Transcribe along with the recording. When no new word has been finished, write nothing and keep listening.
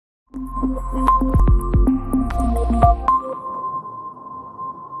Now,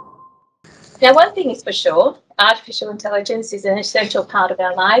 one thing is for sure, artificial intelligence is an essential part of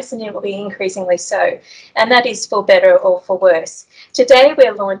our lives, and it will be increasingly so, and that is for better or for worse. Today,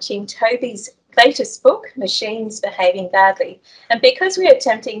 we're launching Toby's latest book, Machines Behaving Badly. And because we're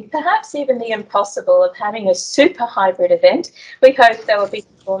attempting perhaps even the impossible of having a super hybrid event, we hope they will be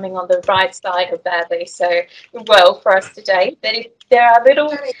performing on the right side of badly. So, well, for us today, that if there are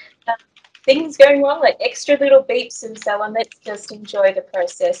little things going wrong, like extra little beeps and so on, let's just enjoy the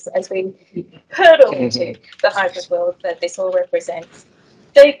process as we hurtle into the hybrid world that this all represents.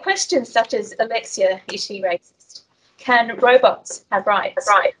 So questions such as, Alexia, is she racist? Can robots have rights?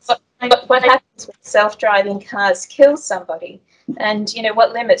 What happens when self-driving cars kill somebody? And, you know,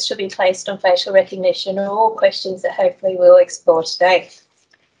 what limits should be placed on facial recognition are all questions that hopefully we'll explore today.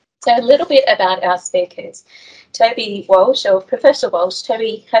 So a little bit about our speakers. Toby Walsh, or Professor Walsh.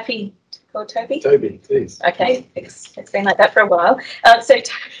 Toby, happy to call Toby? Toby, please. Okay, it's been like that for a while. So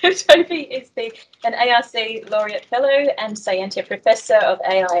Toby is an ARC Laureate Fellow and Scientia Professor of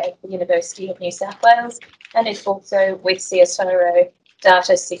AI at the University of New South Wales, and is also with CSIRO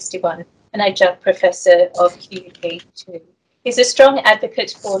Data 61, an adjunct professor of QUP2. He's a strong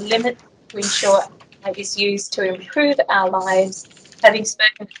advocate for limits to ensure AI is used to improve our lives, having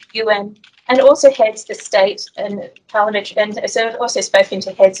spoken to the UN, and also heads the state and parliamentary, and so also spoken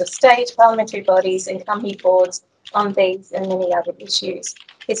to heads of state, parliamentary bodies and company boards on these and many other issues.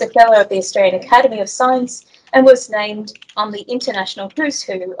 He's a fellow of the Australian Academy of Science and was named on the International Who's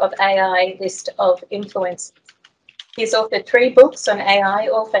Who of AI list of influence. He's authored 3 books on AI,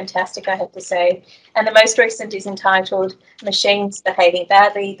 all fantastic, I have to say, and the most recent is entitled Machines Behaving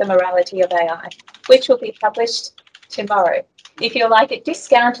Badly, The Morality of AI, which will be published tomorrow. If you'd like a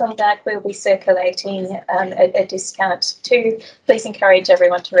discount on that, we'll be circulating a discount too. Please encourage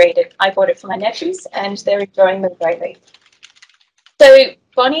everyone to read it. I bought it for my nephews and they're enjoying them greatly. So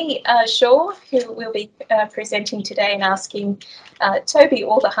Bonnie Shaw, who will be presenting today and asking Toby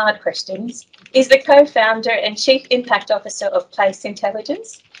all the hard questions, is the co-founder and Chief Impact Officer of Place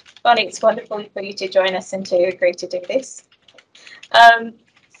Intelligence. Bonnie, it's wonderful for you to join us and to agree to do this.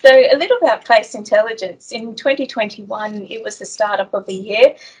 So a little about Place Intelligence. In 2021, it was the startup of the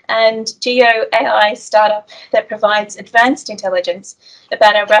year and Geo AI startup that provides advanced intelligence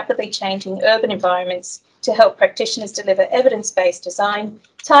about our rapidly changing urban environments to help practitioners deliver evidence-based design,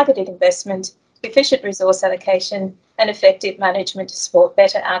 targeted investment, efficient resource allocation, and effective management to support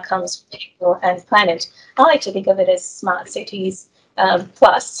better outcomes for people and planet. I like to think of it as smart cities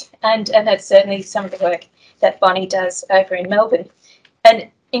plus, and that's certainly some of the work that Bonnie does over in Melbourne. An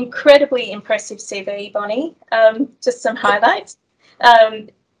incredibly impressive CV, Bonnie. Just some highlights.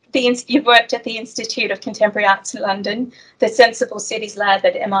 You've worked at the Institute of Contemporary Arts in London, the Sensible Cities Lab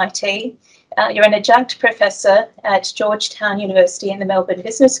at MIT. You're an adjunct professor at Georgetown University and the Melbourne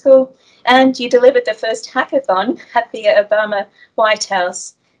Business School, and you delivered the first hackathon at the Obama White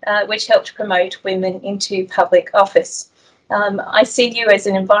House, which helped promote women into public office. I see you as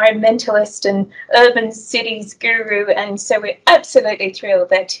an environmentalist and urban cities guru, and so we're absolutely thrilled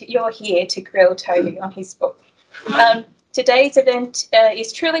that you're here to grill Toby on his book. Today's event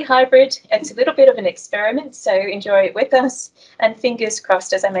is truly hybrid. It's a little bit of an experiment, so enjoy it with us, and fingers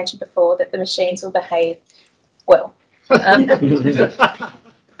crossed, as I mentioned before, that the machines will behave well. But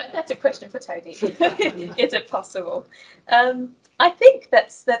that's a question for Toby. Is it possible? I think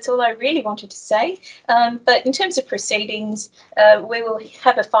that's all I really wanted to say. But in terms of proceedings, we will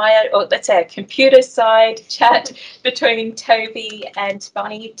have a fire, or let's say a computer side chat between Toby and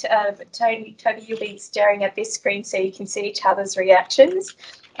Bonnie. Toby, you'll be staring at this screen so you can see each other's reactions.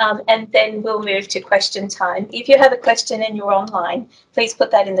 And then we'll move to question time. If you have a question and you're online, please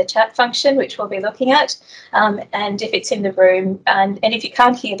put that in the chat function, which we'll be looking at. And if it's in the room, and if you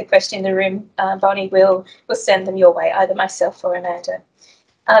can't hear the question in the room, Bonnie will send them your way, either myself or Amanda.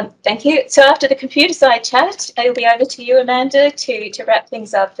 Thank you. So after the computer side chat, it'll be over to you, Amanda, to wrap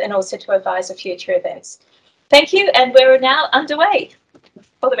things up and also to advise of future events. Thank you, and we're now underway.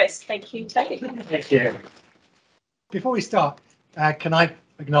 All the best. Thank you, Toby. Thank you. Before we start, can I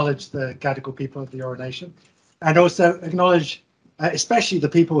acknowledge the Gadigal people of the Eora Nation, and also acknowledge especially the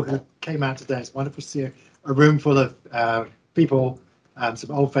people who came out today. It's wonderful to see a room full of people,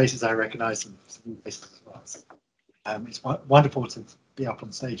 some old faces I recognise, and some new faces as well. So, it's wonderful to be up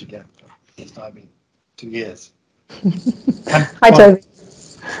on stage again for the first time in 2 years. Hi Toby,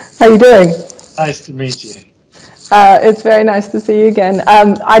 how are you doing? Nice to meet you. It's very nice to see you again.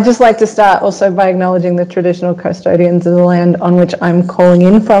 I'd just like to start also by acknowledging the traditional custodians of the land on which I'm calling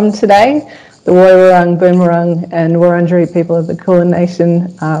in from today. the Woiwurrung, Boomerang and Wurundjeri people of the Kulin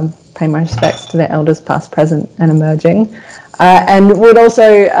Nation. Pay my respects to their elders past, present and emerging. And would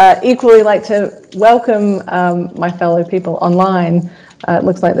also equally like to welcome my fellow people online. It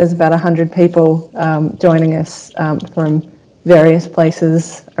looks like there's about 100 people joining us from various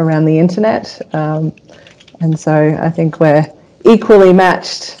places around the internet. And so I think we're equally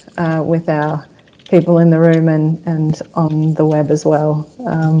matched with our people in the room and on the web as well.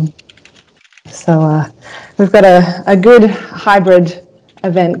 So we've got a good hybrid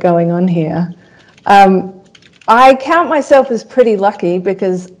event going on here. I count myself as pretty lucky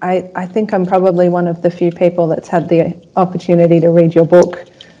because I think I'm probably one of the few people that's had the opportunity to read your book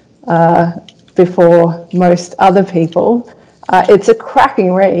before most other people. It's a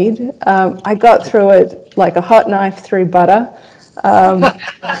cracking read. I got through it like a hot knife through butter.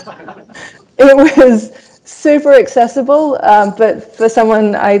 It was super accessible, but for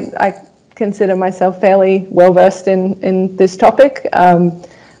someone I consider myself fairly well versed in this topic.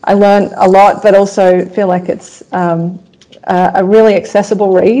 I learned a lot, but also feel like it's a really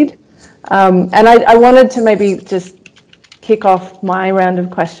accessible read. And I wanted to maybe just kick off my round of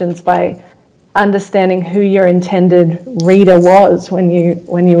questions by understanding who your intended reader was when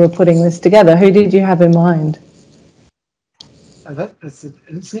you were putting this together. Who did you have in mind? It's an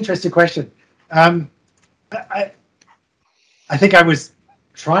interesting question. I think I was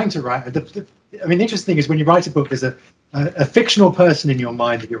trying to write. I mean, the interesting thing is when you write a book, there's a fictional person in your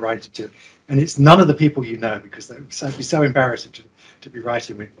mind that you're writing to, and it's none of the people you know because they'd be so embarrassing to be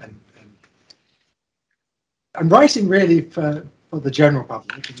writing with. And I'm writing really for the general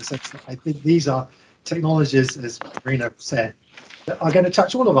public in the sense that I think these are technologies, as Marina said, that are going to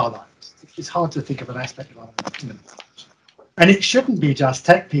touch all of our lives. It's hard to think of an aspect of our lives. And it shouldn't be just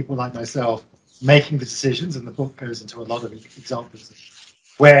tech people like myself making the decisions, and the book goes into a lot of examples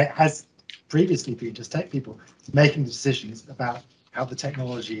where it has previously been just tech people making the decisions about how the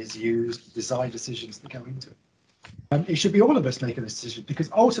technology is used, design decisions that go into it. It should be all of us making this decision because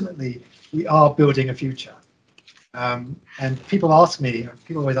ultimately we are building a future. And people always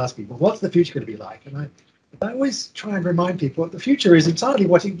ask me, well, what's the future going to be like? And I always try and remind people that the future is entirely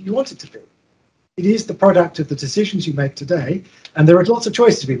what you want it to be. It is the product of the decisions you make today, and there are lots of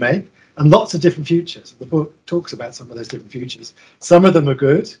choices to be made and lots of different futures. The book talks about some of those different futures. Some of them are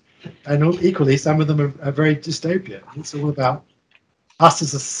good, and equally, some of them are very dystopian. It's all about us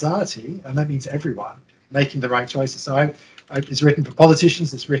as a society, and that means everyone making the right choices. So it's written for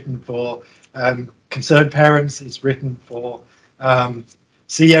politicians, it's written for concerned parents, it's written for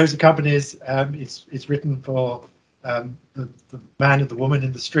CEOs of companies, it's written for the man and the woman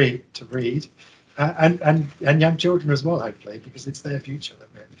in the street to read. And young children as well, hopefully, because it's their future that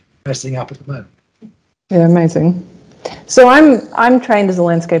we're messing up at the moment. Yeah, amazing. So I'm trained as a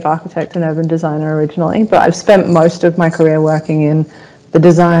landscape architect and urban designer originally, but I've spent most of my career working in the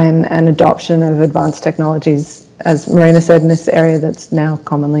design and adoption of advanced technologies, as Marina said, in this area that's now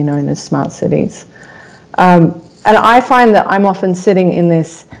commonly known as smart cities. And I find that I'm often sitting in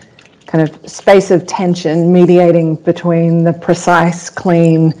this kind of space of tension, mediating between the precise,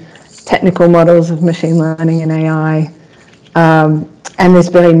 clean, technical models of machine learning and AI, and this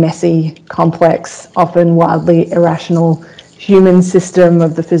very messy, complex, often wildly irrational human system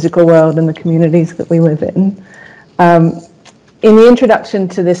of the physical world and the communities that we live in. In the introduction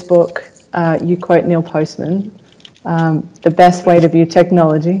to this book, you quote Neil Postman, the best way to view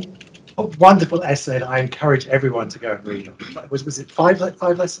technology. A wonderful essay that I encourage everyone to go and read. Was it five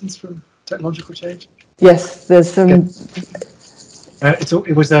lessons from technological change? Yes, there's some...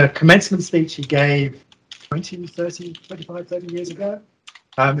 It was a commencement speech he gave 30 years ago,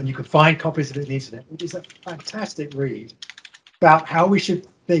 and you can find copies of it on the internet. It is a fantastic read about how we should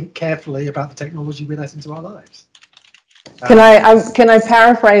think carefully about the technology we let into our lives. Can I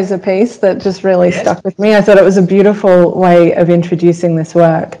paraphrase a piece that just really stuck with me? I thought it was a beautiful way of introducing this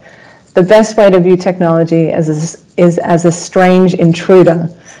work. The best way to view technology is as a strange intruder.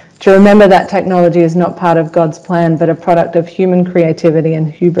 To remember that technology is not part of God's plan, but a product of human creativity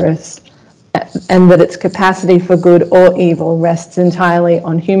and hubris, and that its capacity for good or evil rests entirely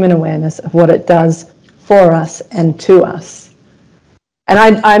on human awareness of what it does for us and to us. And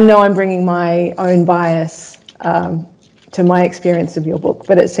I know I'm bringing my own bias to my experience of your book,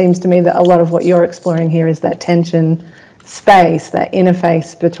 but it seems to me that a lot of what you're exploring here is that tension space, that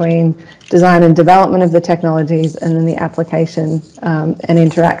interface between design and development of the technologies and then the application and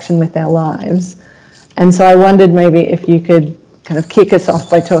interaction with our lives. And so I wondered maybe if you could kind of kick us off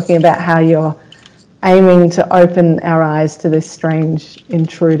by talking about how you're aiming to open our eyes to this strange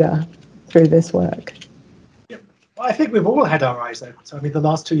intruder through this work. Yeah. I think we've all had our eyes open. So, I mean, the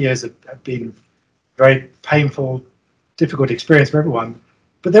last 2 years have been very painful, difficult experience for everyone.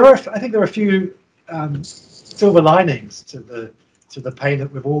 But I think there are a few silver linings to the pain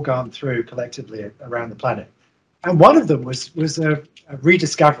that we've all gone through collectively around the planet. And one of them was a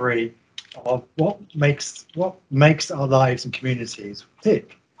rediscovery of what makes our lives and communities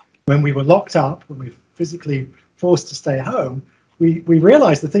tick. When we were locked up, when we were physically forced to stay home, we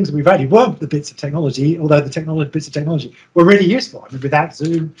realized the things that we valued weren't the bits of technology, although the bits of technology were really useful. I mean, without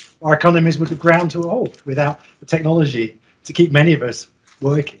Zoom, our economies would have ground to a halt. Without the technology to keep many of us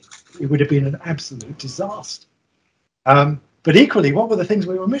working, it would have been an absolute disaster. But equally, what were the things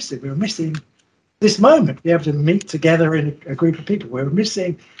we were missing? We were missing this moment, be able to meet together in a group of people. We were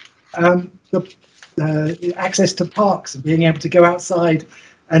missing the access to parks and being able to go outside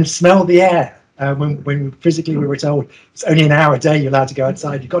and smell the air. When physically we were told it's only an hour a day you're allowed to go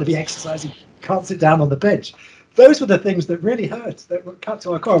outside, you've got to be exercising, you can't sit down on the bench. Those were the things that really hurt, that were cut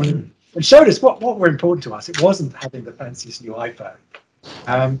to our core and showed us what were important to us. It wasn't having the fanciest new iPhone.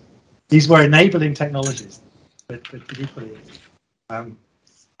 These were enabling technologies, but equally. And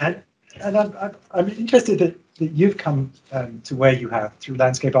I'm interested that you've come to where you have through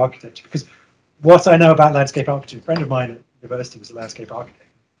landscape architecture, because what I know about landscape architecture, a friend of mine at university was a landscape architect.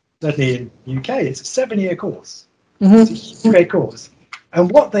 Certainly in the UK, it's a 7-year course. Mm-hmm. It's a great course.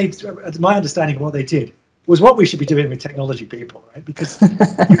 And my understanding of what they did was what we should be doing with technology people, right? Because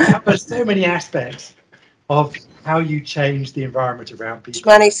you cover so many aspects of how you change the environment around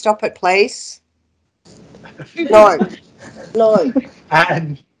people. Money, stop it, please. No.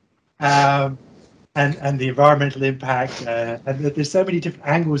 And the environmental impact, and there's so many different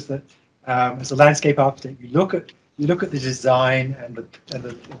angles that, as a landscape architect, you look at the design and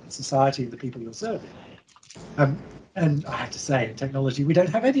the society and the people you're serving. And I have to say, in technology, we don't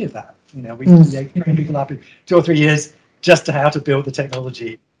have any of that. You know, we train people up in 2 or 3 years just to how to build the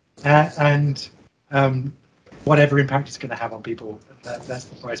technology, and whatever impact it's going to have on people, that's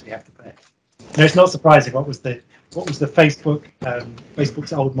the price we have to pay. No, it's not surprising. What was the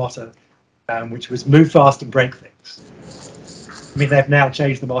Facebook's old motto, which was "Move fast and break things." I mean, they've now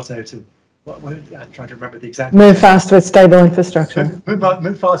changed the motto to. I'm trying to remember the exact. Move fast with stable infrastructure.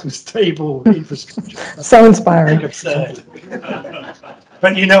 Move fast with stable infrastructure. So inspiring. Absurd.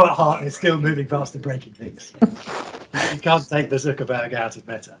 But you know, at heart, it's still moving fast and breaking things. You can't take the Zuckerberg out of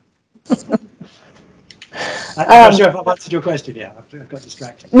Meta. I'm not sure if I've answered your question yet. I've got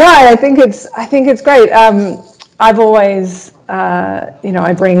distracted. No, I think it's great. I've always,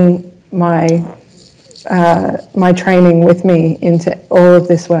 I bring my training with me into all of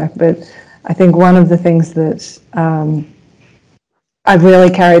this work, but I think one of the things that I've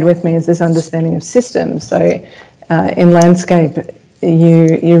really carried with me is this understanding of systems. So in landscape,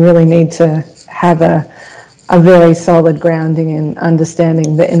 you really need to have a very solid grounding in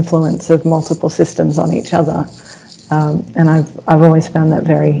understanding the influence of multiple systems on each other. And I've always found that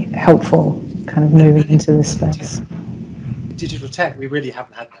very helpful, kind of moving into this space. Digital tech, we really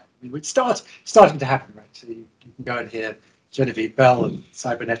haven't had that. I mean, it's starting to happen, right? So you can go and hear Genevieve Bell and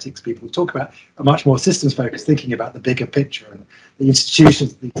cybernetics people talk about a much more systems focus, thinking about the bigger picture and the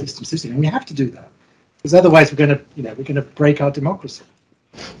institutions of the existing system. And we have to do that, because otherwise we're going to break our democracy.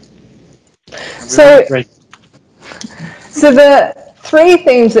 So the 3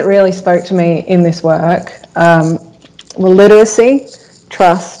 themes that really spoke to me in this work were literacy,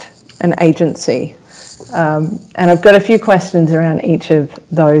 trust, and agency. And I've got a few questions around each of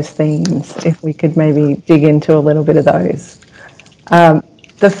those themes, if we could maybe dig into a little bit of those.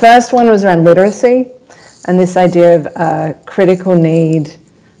 The first one was around literacy, and this idea of a critical need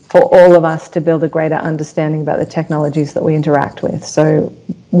for all of us to build a greater understanding about the technologies that we interact with. So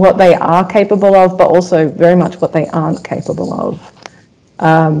what they are capable of, but also very much what they aren't capable of.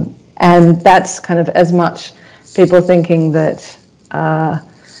 And that's kind of as much people thinking that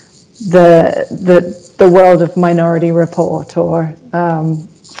the world of Minority Report or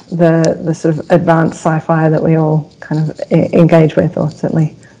the sort of advanced sci-fi that we all kind of engage with, or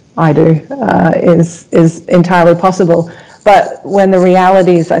certainly I do, is entirely possible. But when the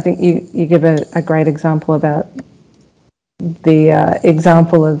realities, I think you give a great example about the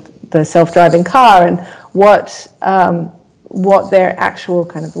example of the self-driving car and what their actual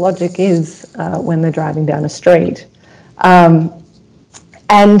kind of logic is when they're driving down a street. And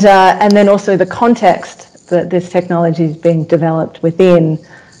then also the context that this technology is being developed within,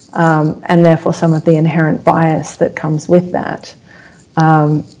 and therefore some of the inherent bias that comes with that.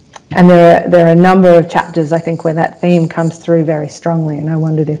 And there are a number of chapters, I think, where that theme comes through very strongly, and I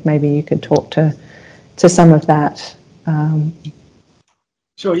wondered if maybe you could talk to some of that.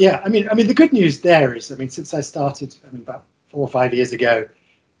 Sure. Yeah. I mean, the good news there is, I mean, since I started, about 4 or 5 years ago,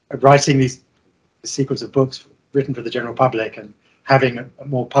 writing these sequence of books written for the general public and having a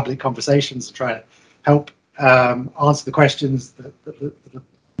more public conversations and trying to help answer the questions that the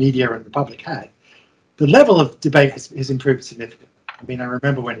media and the public had, the level of debate has improved significantly. I mean, I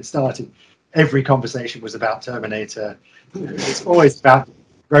remember when it started, every conversation was about Terminator. It's always about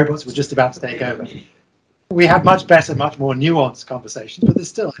robots were just about to take over. We have much better, much more nuanced conversations, but there's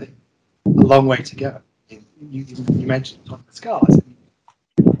still, I think, a long way to go. You mentioned autonomous cars.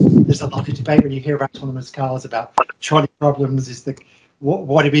 There's a lot of debate when you hear about autonomous cars, about trolley problems.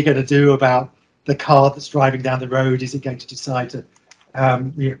 What are we going to do about the car that's driving down the road? Is it going to decide to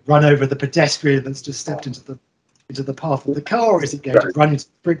run over the pedestrian that's just stepped into the path of the car, or is it going to run into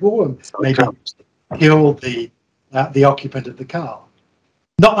the brick wall and maybe kill the occupant of the car?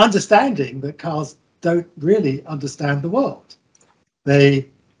 Not understanding that cars don't really understand the world. They,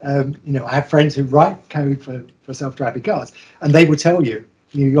 I have friends who write code for self-driving cars, and they will tell you,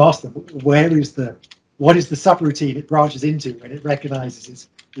 you ask them, what is the subroutine it branches into when it recognizes it's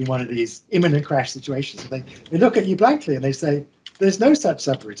in one of these imminent crash situations? And they look at you blankly and they say, there's no such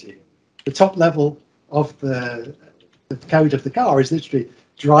subroutine. The top level of the code of the car is literally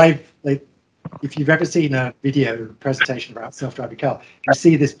drive. If you've ever seen a video presentation about self-driving car, you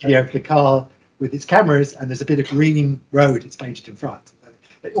see this video of the car with its cameras, and there's a bit of green road it's painted in front.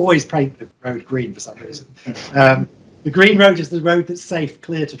 They always paint the road green for some reason. The green road is the road that's safe,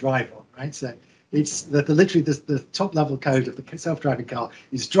 clear to drive on, right? So it's literally the top level code of the self-driving car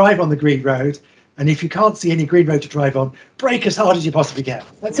is drive on the green road, and if you can't see any green road to drive on, brake as hard as you possibly can.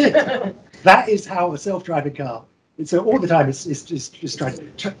 That's it. That is how a self-driving car. So all the time it's just trying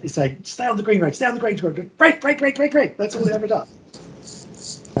to say, stay on the green road, stay on the green road, brake. That's all it ever does.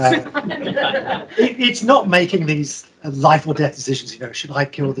 It's not making these life or death decisions. Should I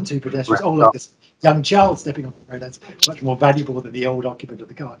kill the 2 pedestrians? Oh, look, this young child stepping on the road. That's much more valuable than the old occupant of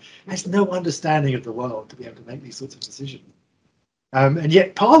the car. There's no understanding of the world to be able to make these sorts of decisions. And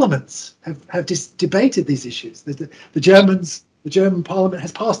yet parliaments have debated these issues. The German parliament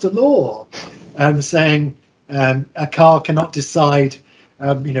has passed a law saying a car cannot decide,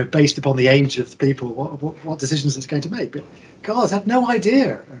 based upon the age of the people, what decisions it's going to make. But cars have no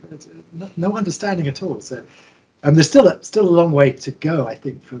idea, no understanding at all. So there's still a long way to go, I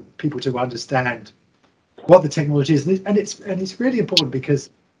think, for people to understand what the technology is. And it's really important,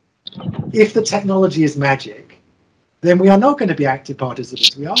 because if the technology is magic, then we are not going to be active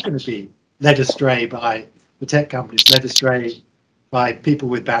participants. We are going to be led astray by the tech companies, led astray by people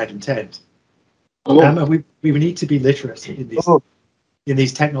with bad intent. And we need to be literate in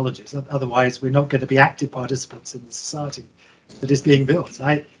these technologies. Otherwise, we're not going to be active participants in the society that is being built.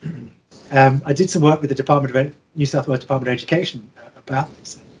 I did some work with the New South Wales Department of Education about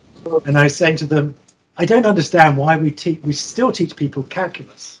this, and I was saying to them, I don't understand why we still teach people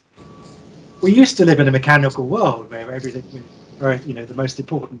calculus. We used to live in a mechanical world where everything, the most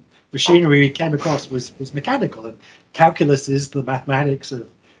important machinery we came across was mechanical, and calculus is the mathematics of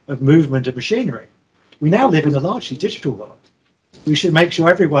movement of machinery. We now live in a largely digital world. We should make sure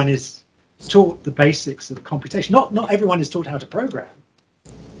everyone is taught the basics of computation. Not everyone is taught how to program.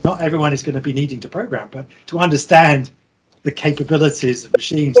 Not everyone is going to be needing to program, but to understand the capabilities of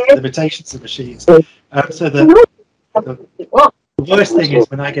machines, the limitations of machines. So the worst thing is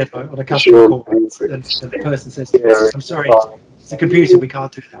when I get on a customer call and the person says, I'm sorry, it's a computer, we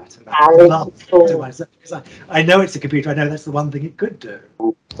can't do that. And I know it's a computer, I know that's the one thing it could do.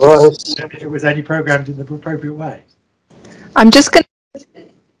 If it was only programmed in the appropriate way. I'm just going to...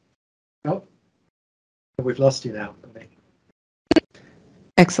 Oh, we've lost you now.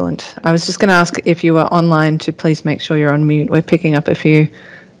 Excellent. I was just going to ask if you were online to please make sure you're on mute. We're picking up a few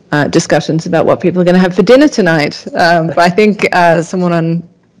discussions about what people are going to have for dinner tonight. But I think someone on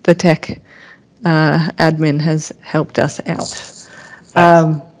the tech admin has helped us out.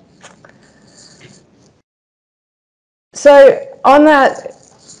 So on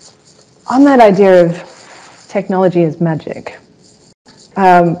that idea of technology as magic,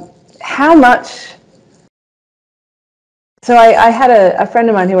 how much... So I had a friend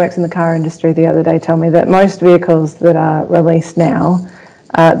of mine who works in the car industry the other day tell me that most vehicles that are released now,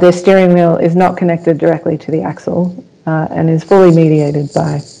 their steering wheel is not connected directly to the axle and is fully mediated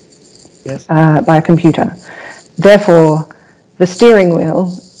by a computer. Therefore, the steering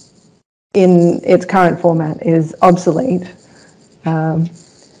wheel in its current format is obsolete.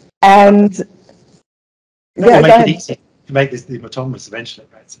 And yeah, make it easy to make this autonomous eventually,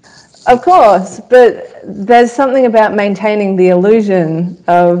 right? Of course, but there's something about maintaining the illusion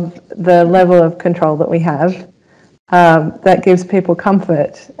of the level of control that we have that gives people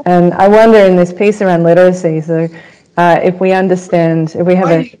comfort. And I wonder in this piece around literacy, so if we understand, if we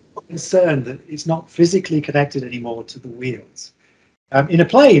have a concern that it's not physically connected anymore to the wheels. In a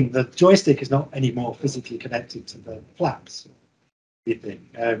plane, the joystick is not anymore physically connected to the flaps.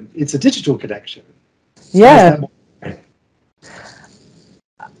 It's a digital connection. Yeah.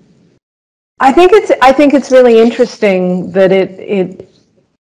 I think it's really interesting that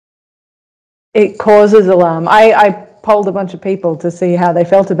it causes alarm. I polled a bunch of people to see how they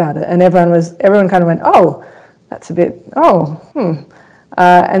felt about it, and everyone kind of went, oh, that's a bit,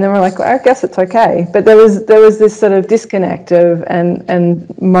 and then we're like, well, I guess it's okay. But there was this sort of disconnect of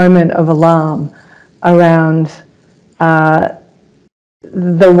and moment of alarm around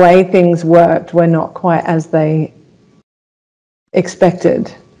the way things worked were not quite as they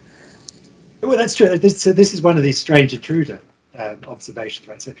expected. Well, that's true. So this is one of these strange intruder observations,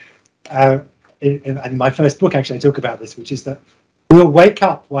 right? So in my first book, actually, I talk about this, which is that we'll wake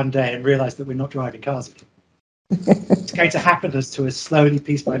up one day and realize that we're not driving cars anymore. It's going to happen to us slowly,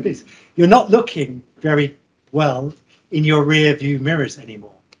 piece by piece. You're not looking very well in your rear view mirrors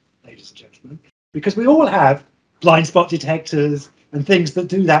anymore, ladies and gentlemen, because we all have blind spot detectors and things that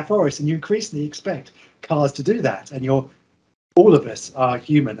do that for us, and you increasingly expect cars to do that, and all of us are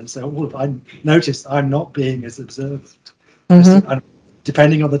human, and so I noticed I'm not being as observant. Mm-hmm.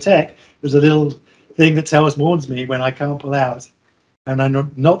 Depending on the tech, there's a little thing that warns me when I can't pull out, and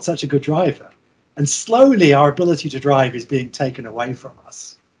I'm not such a good driver. And slowly our ability to drive is being taken away from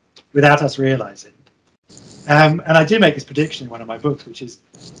us without us realizing. And I do make this prediction in one of my books, which is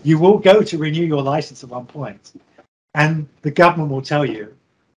you will go to renew your license at one point, and the government will tell you,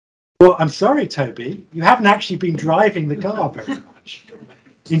 well, I'm sorry, Toby, you haven't actually been driving the car very much.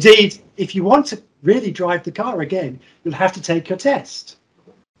 Indeed, if you want to really drive the car again, you'll have to take your test,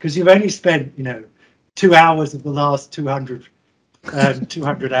 because you've only spent, 2 hours of the last 200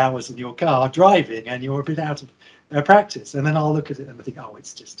 hours in your car driving, and you're a bit out of practice. And then I'll look at it and I think, oh,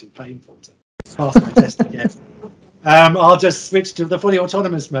 it's just too painful to pass my test again. I'll just switch to the fully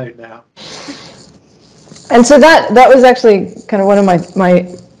autonomous mode now. And so that was actually kind of one of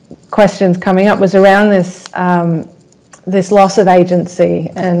my questions coming up, was around this this loss of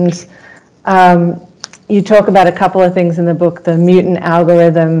agency. And you talk about a couple of things in the book: the mutant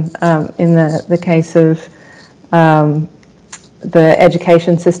algorithm in the case of the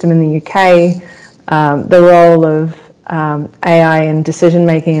education system in the UK, the role of AI in decision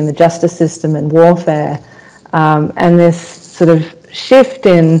making in the justice system and warfare, and this sort of shift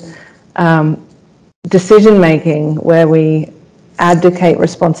in decision making where we abdicate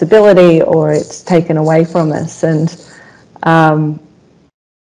responsibility or it's taken away from us. And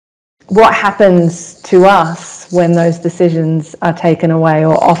what happens to us when those decisions are taken away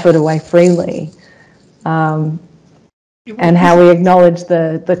or offered away freely? And how we acknowledge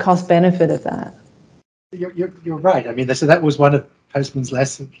the cost benefit of that. You're right. I mean, so that was one of Postman's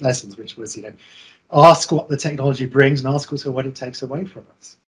lessons, which was, ask what the technology brings and ask also what it takes away from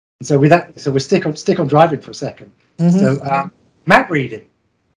us. And so with that, so we'll stick on driving for a second. Mm-hmm. So map reading.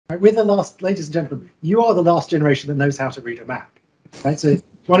 Right? We're the last, ladies and gentlemen, you are the last generation that knows how to read a map. Right? So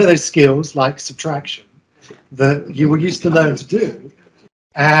one of those skills like subtraction that you were used to learn to do,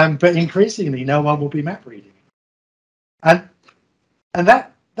 but increasingly no one will be map reading. And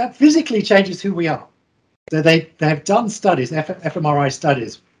that physically changes who we are. So they have done studies, fMRI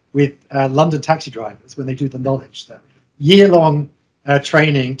studies with London taxi drivers when they do the knowledge, the year-long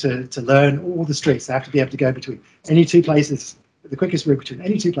training to learn all the streets. They have to be able to go between any two places, the quickest route between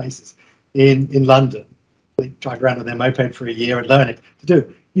any two places in London. They drive around on their moped for a year and learn it to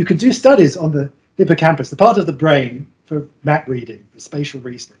do. You can do studies on the hippocampus, the part of the brain for map reading, for spatial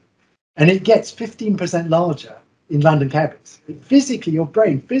reasoning, and it gets 15% larger in London cabins. Your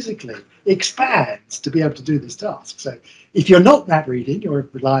brain physically expands to be able to do this task. So if you're not map reading, you're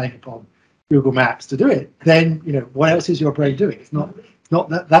relying upon Google Maps to do it, then what else is your brain doing? It's not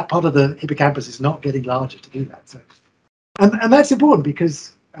that part of the hippocampus is not getting larger to do that. So and that's important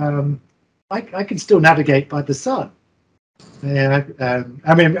because I can still navigate by the sun.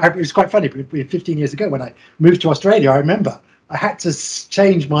 It was quite funny. 15 years ago when I moved to Australia, I remember I had to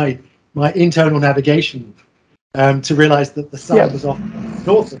change my internal navigation to realise that the sun was off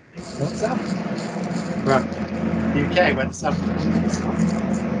north of me, not south. Right, the UK where the sun was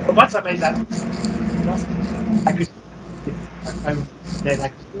south. But once I made that, I could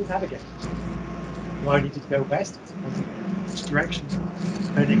still navigate. Well, I needed to go west, which direction,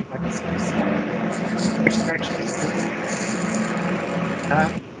 depending which direction is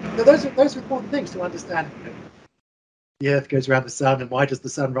so those are important things to understand. The Earth goes around the sun, and why does the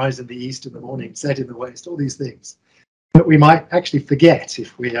sun rise in the east in the morning, set in the west? All these things that we might actually forget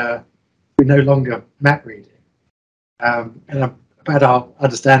if we're no longer map reading, and about our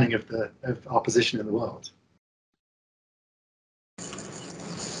understanding of our position in the world.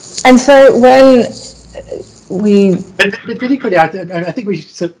 And so when but equally, I think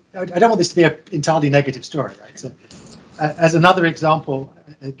I don't want this to be an entirely negative story, right? So, as another example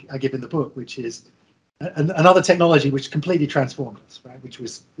I give in the book, which is another technology which completely transformed us, right? Which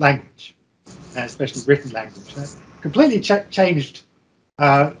was language, especially written language. Right? Completely changed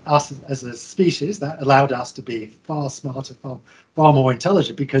us as a species. That allowed us to be far smarter, far more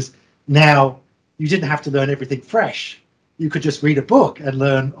intelligent, because now you didn't have to learn everything fresh. You could just read a book and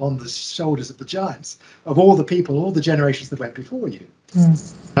learn on the shoulders of the giants, of all the people, all the generations that went before you.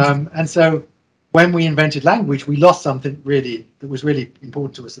 And so when we invented language, we lost something that was really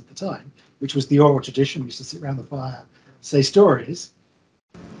important to us at the time, which was the oral tradition. We used to sit around the fire, say stories.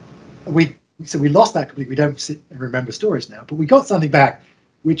 So we lost that completely. We don't sit and remember stories now, but we got something back,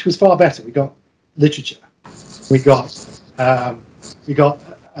 which was far better. We got literature. We got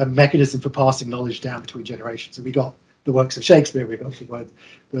a mechanism for passing knowledge down between generations. And we got the works of Shakespeare. We got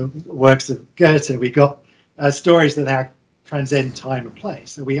the works of Goethe. We got stories that now transcend time and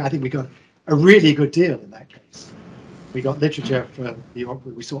place. So I think we got a really good deal in that case. We got literature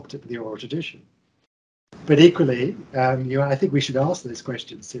we swapped it for the oral tradition. But equally, I think we should ask those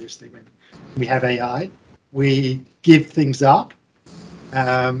questions seriously when we have AI. We give things up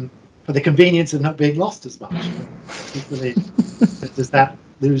for the convenience of not being lost as much. But equally, does that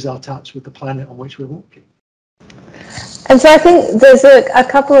lose our touch with the planet on which we're walking? And so I think there's a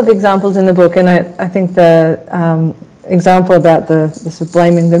couple of examples in the book, and I think the example about the sort of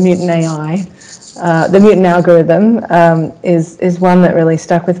blaming the mutant AI, the mutant algorithm, is one that really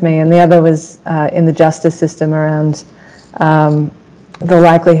stuck with me, and the other was in the justice system around the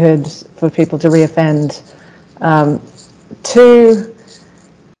likelihood for people to reoffend. Two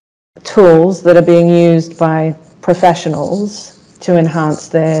tools that are being used by professionals to enhance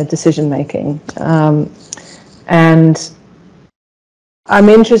their decision making. And I'm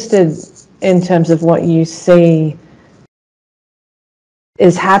interested in terms of what you see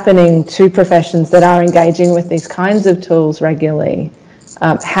is happening to professions that are engaging with these kinds of tools regularly,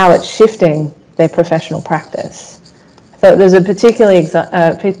 how it's shifting their professional practice. So there's a particularly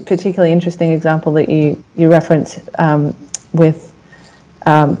interesting example that you reference with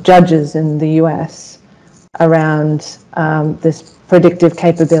judges in the US around this predictive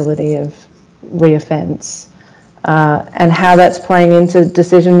capability of reoffense. And how that's playing into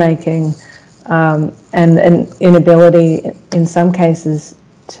decision making, and an inability in some cases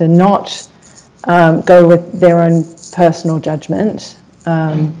to not go with their own personal judgment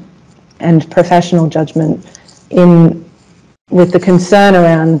and professional judgment with the concern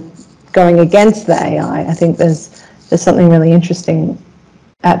around going against the AI. I think there's something really interesting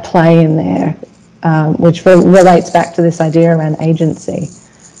at play in there, which relates back to this idea around agency.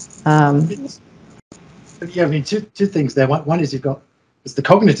 Yeah, I mean, two things there. One is there's the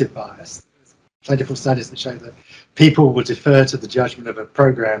cognitive bias. Plentiful studies that show that people will defer to the judgment of a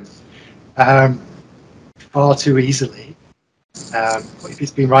program far too easily. If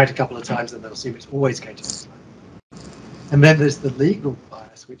it's been right a couple of times, then they'll assume it's always going to be right. And then there's the legal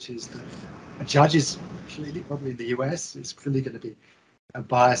bias, which is that a judge is clearly, probably in the US, is clearly going to be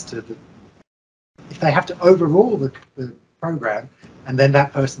biased to if they have to overrule the program, and then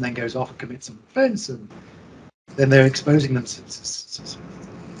that person then goes off and commits an offence, and then they're exposing them to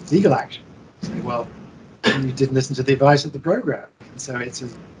legal action. Say, well, you didn't listen to the advice of the program, and so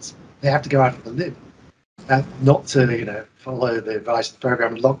they have to go out on the limb, not to follow the advice of the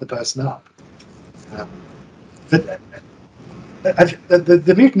program and lock the person up. But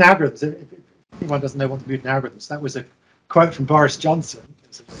the mutant algorithms. If anyone doesn't know what the mutant algorithms, that was a quote from Boris Johnson.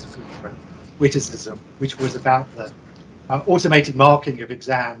 Witticism, which was about the automated marking of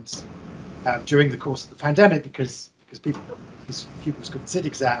exams during the course of the pandemic, because pupils couldn't sit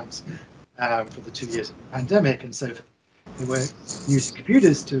exams for the 2 years of the pandemic, and so they were using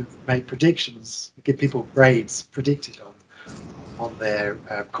computers to make predictions, give people grades predicted on their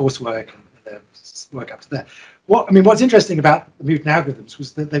coursework and their work up to there. What's interesting about the mutant algorithms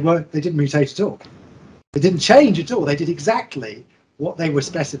was that they didn't mutate at all. They didn't change at all. They did exactly what they were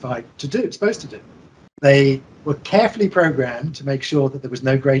supposed to do. They were carefully programmed to make sure that there was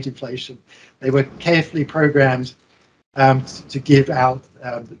no grade inflation. They were carefully programmed to give out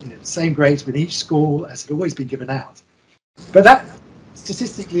the same grades with each school as had always been given out. But that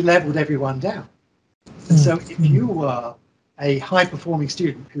statistically leveled everyone down. And so if you were a high-performing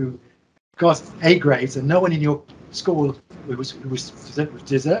student who got A grades, and no one in your school who was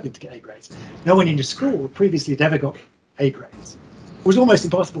deserving to get A grades, no one in your school previously had ever got A grades. It was almost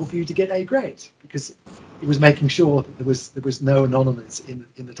impossible for you to get A grades because it was making sure that there was no anomalies in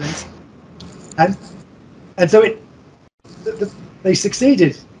the data. And so they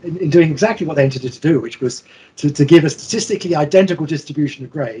succeeded in doing exactly what they intended to do, which was to give a statistically identical distribution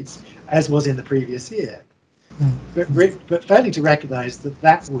of grades as was in the previous year, but failing to recognise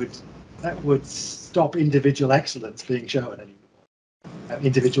that would stop individual excellence being shown anymore,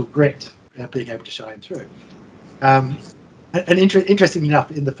 individual grit being able to shine through. And interestingly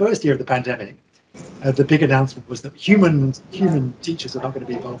enough, in the first year of the pandemic, the big announcement was that human teachers are not going to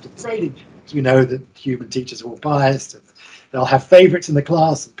be involved in grading, because we know that human teachers are all biased and they'll have favourites in the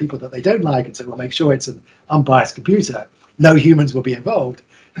class and people that they don't like, and so we'll make sure it's an unbiased computer. No humans will be involved.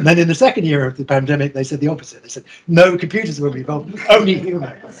 And then in the second year of the pandemic, they said the opposite. They said no computers will be involved, only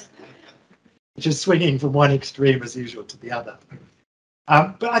humans, which is swinging from one extreme as usual to the other.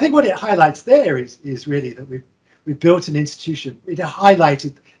 But I think what it highlights there is really that we've built an institution. It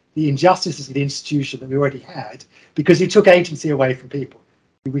highlighted the injustices of the institution that we already had because you took agency away from people.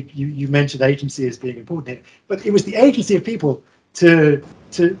 You mentioned agency as being important here, but it was the agency of people to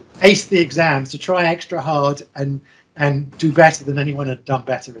ace the exams, to try extra hard and do better than anyone had done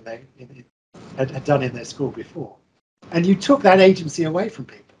better had done in their school before. And you took that agency away from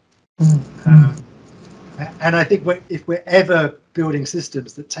people. And I think if we're ever building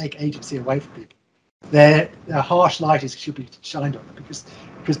systems that take agency away from people, their harsh light should be shined on them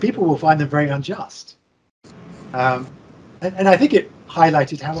because people will find them very unjust. And I think it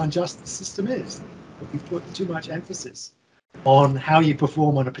highlighted how unjust the system is. We put too much emphasis on how you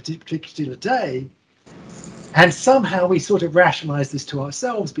perform on a particular day, and somehow we sort of rationalize this to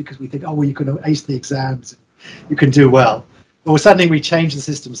ourselves because we think, oh, well, you can ace the exams, you can do well. Well, suddenly we change the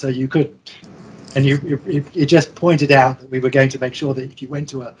system so you could. And you just pointed out that we were going to make sure that if you went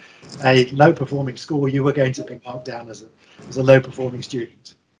to a low-performing school, you were going to be marked down as a low-performing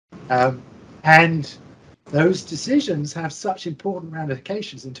student. And those decisions have such important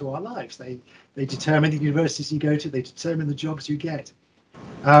ramifications into our lives. They determine the universities you go to, they determine the jobs you get.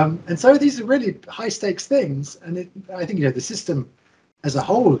 And so these are really high-stakes things. And I think the system as a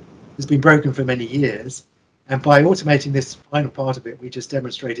whole has been broken for many years. And by automating this final part of it, we just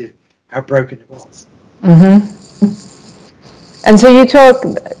demonstrated how broken it was. And so you talk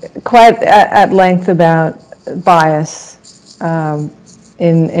quite at length about bias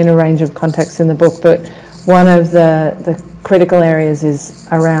in a range of contexts in the book, but one of the critical areas is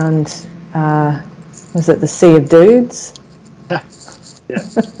around, was it the sea of dudes? Yeah.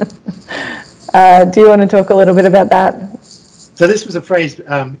 Do you want to talk a little bit about that? So this was a phrase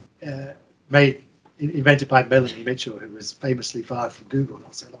invented by Melanie Mitchell, who was famously fired from Google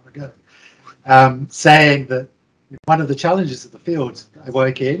not so long ago, saying that one of the challenges of the field I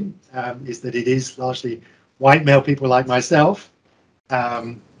work in is that it is largely white male people like myself,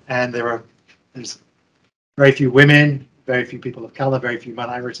 and there's very few women, very few people of colour, very few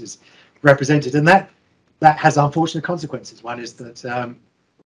minorities represented, and that has unfortunate consequences. One is that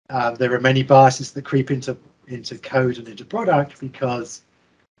there are many biases that creep into code and into product because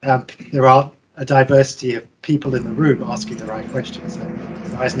there aren't a diversity of people in the room asking the right questions. So,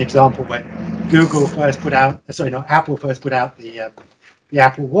 as an example, when Apple first put out the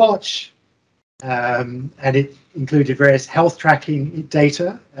Apple Watch, and it included various health tracking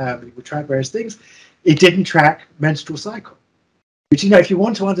data. It would track various things. It didn't track menstrual cycle, which, if you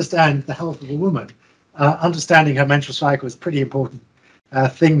want to understand the health of a woman, understanding her menstrual cycle is a pretty important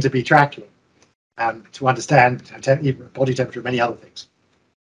thing to be tracking, to understand her body temperature and many other things.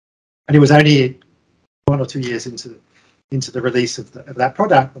 And it was only 1 or 2 years into the release of that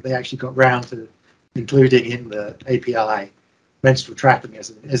product that they actually got round to including in the API menstrual tracking as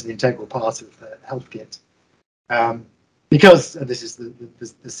an integral part of the health kit. Because, and this is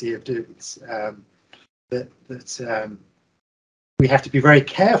the sea of dudes, that we have to be very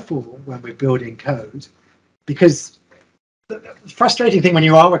careful when we're building code, because the frustrating thing when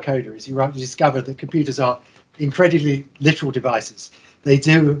you are a coder is you discover that computers are incredibly literal devices. They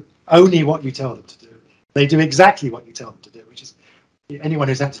do only what you tell them to do. They do exactly what you tell them to do, which is, anyone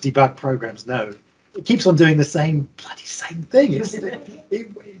who's had to debug programs know, it keeps on doing the same thing.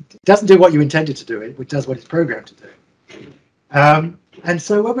 It doesn't do what you intended to do, it does what it's programmed to do. And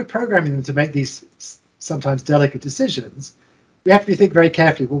so when we're programming them to make these sometimes delicate decisions, we have to think very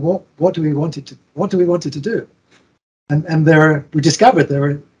carefully, well, what do we want it to do? And we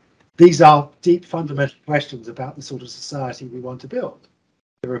discovered these are deep fundamental questions about the sort of society we want to build.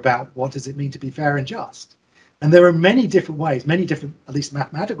 They're about what does it mean to be fair and just. And there are many different ways, many different, at least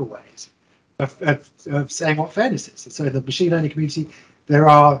mathematical ways, of saying what fairness is. And so in the machine learning community, there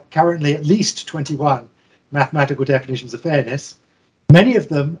are currently at least 21 mathematical definitions of fairness, many of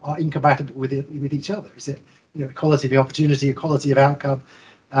them are incompatible with each other. Is it, equality of opportunity, equality of outcome?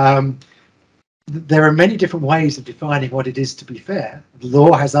 There are many different ways of defining what it is to be fair. The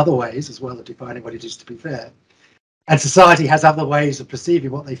law has other ways as well of defining what it is to be fair. And society has other ways of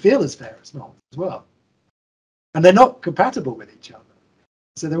perceiving what they feel is fair as well. And they're not compatible with each other.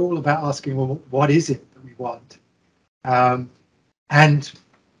 So they're all about asking, well, what is it that we want? And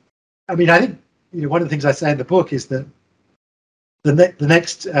I mean, I think, one of the things I say in the book is that the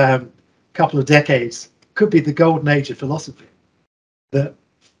next couple of decades could be the golden age of philosophy. That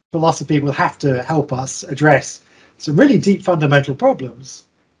philosophy will have to help us address some really deep fundamental problems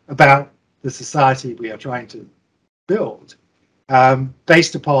about the society we are trying to build,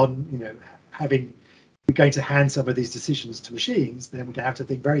 based upon, having, we're going to hand some of these decisions to machines, then we're going to have to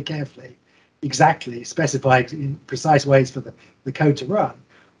think very carefully, exactly specified in precise ways for the code to run,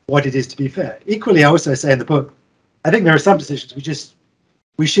 what it is to be fair. Equally, I also say in the book, I think there are some decisions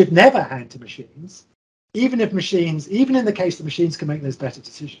we should never hand to machines, even in the case that machines can make those better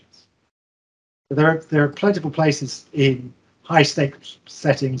decisions. So there are plentiful places in high stakes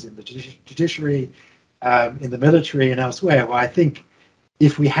settings in the judiciary, in the military and elsewhere, where I think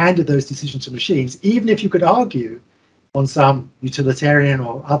if we handed those decisions to machines, even if you could argue on some utilitarian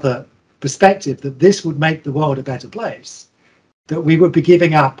or other perspective that this would make the world a better place, that we would be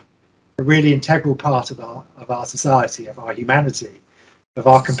giving up a really integral part of our society, of our humanity, of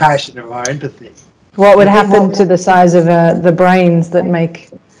our compassion, of our empathy. What would happen to the size of the brains that make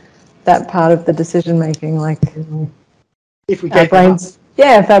that part of the decision making? Like, if we our brains,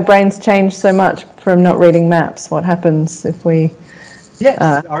 if our brains change so much from not reading maps, what happens if we? Yes,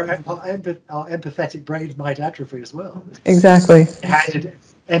 our empathetic brains might atrophy as well. Exactly. Handed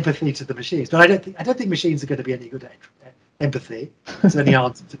empathy to the machines, but I don't think machines are going to be any good at empathy. It's only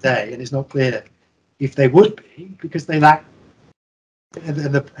answered today, and it's not clear if they would be, because they lack. And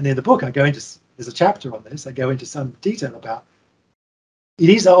in the book, there's a chapter on this. I go into some detail about it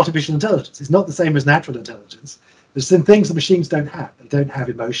is artificial intelligence. It's not the same as natural intelligence. There's some things the machines don't have. They don't have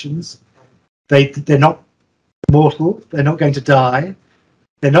emotions. They're not mortal. They're not going to die.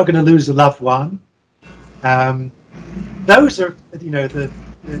 They're not going to lose a loved one. Those are, the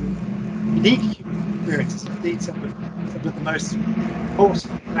unique human experiences. Indeed, some of the most important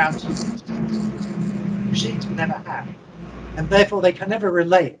around machines will never have, and therefore they can never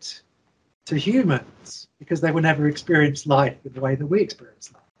relate to humans because they will never experience life in the way that we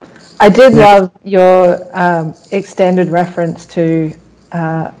experience life. I did love your extended reference to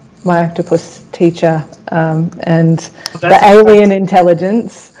my octopus teacher and the alien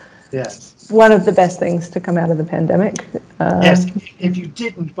intelligence. Yes. One of the best things to come out of the pandemic. Yes, if you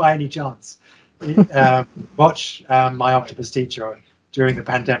didn't by any chance watch My Octopus Teacher during the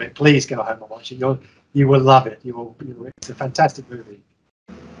pandemic, please go home and watch it. You will love it. It's a fantastic movie.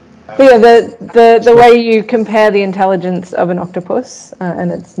 The way you compare the intelligence of an octopus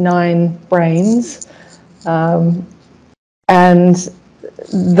and its 9 brains, and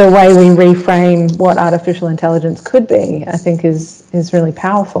the way we reframe what artificial intelligence could be, I think is really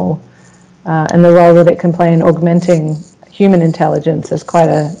powerful, and the role that it can play in augmenting human intelligence is quite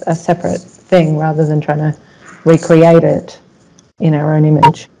a separate thing, rather than trying to recreate it in our own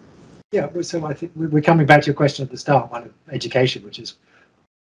image. Yeah, so I think we're coming back to your question at the start, one of education, which is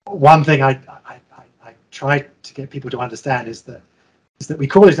one thing I try to get people to understand is that we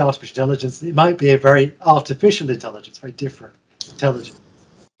call it artificial intelligence. It might be a very artificial intelligence, very different intelligence.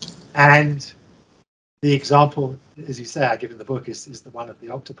 And the example, as you say, I give in the book is the one of the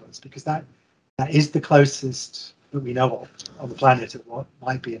octopus, because that is the closest that we know of on the planet of what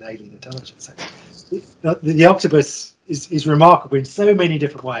might be an alien intelligence. The octopus is remarkable in so many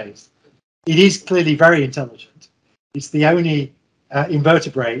different ways. It is clearly very intelligent. It's the only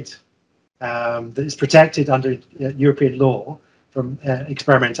invertebrate that is protected under European law from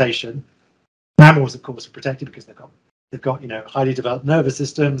experimentation. Mammals, of course, are protected because they've got highly developed nervous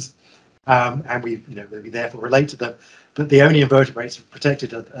systems, and we therefore relate to them. But the only invertebrates are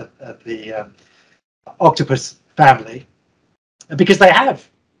protected at the octopus family, because they have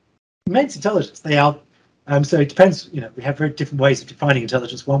immense intelligence. They are so it depends. We have very different ways of defining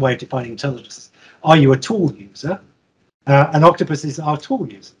intelligence. One way of defining intelligence is: are you a tool user? And octopuses are tool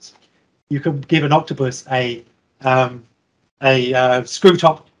users. You can give an octopus a screw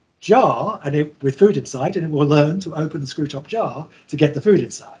top jar with food inside, and it will learn to open the screw top jar to get the food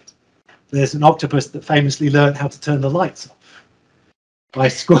inside. There's an octopus that famously learned how to turn the lights off by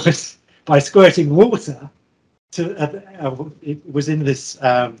squirting water. It was in this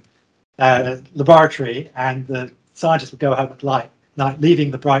laboratory, and the scientists would go home at night, leaving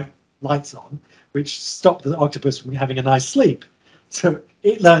the bright lights on, which stopped the octopus from having a nice sleep. So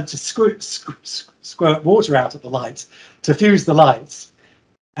it learned to squirt water out at the lights to fuse the lights,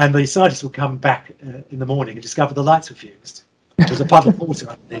 and the scientists would come back in the morning and discover the lights were fused, which was a puddle of water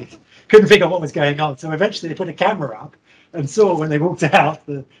underneath. Couldn't figure out what was going on, so eventually they put a camera up and saw when they walked out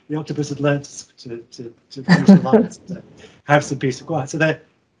the octopus had learned to fuse the lights, to have some peace and quiet. So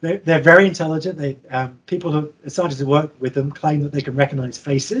they're very intelligent. Scientists who work with them claim that they can recognize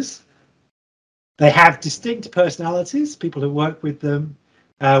faces. They have distinct personalities. People who work with them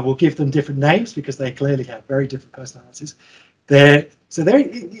will give them different names because they clearly have very different personalities. They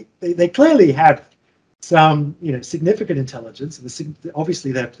clearly have some significant intelligence.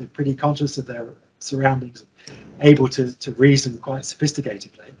 Obviously, they're pretty conscious of their surroundings, able to reason quite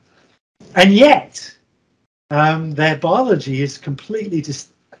sophisticatedly, and yet their biology is completely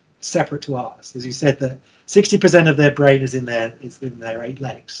separate to ours. As you said, that 60% of their brain is in their 8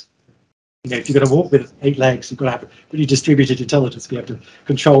 legs. If you're going to walk with 8 legs, you've got to have a pretty distributed intelligence to be able to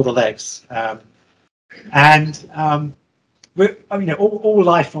control the legs. All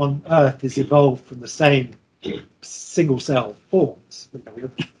life on Earth is evolved from the same single cell forms.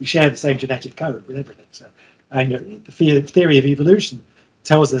 We share the same genetic code with everything. So, and the theory of evolution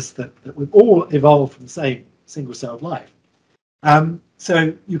tells us that we've all evolved from the same single celled life.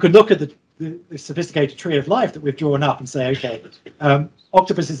 So you could look at the sophisticated tree of life that we've drawn up and say, okay,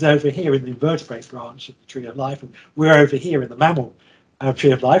 octopus is over here in the invertebrate branch of the tree of life, and we're over here in the mammal tree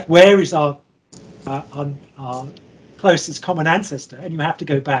of life. Where is our closest common ancestor? And you have to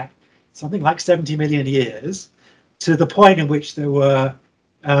go back something like 70 million years to the point in which there were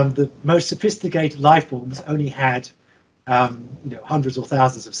the most sophisticated life forms only had hundreds or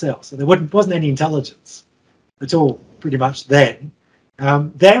thousands of cells. So there wasn't any intelligence at all pretty much then.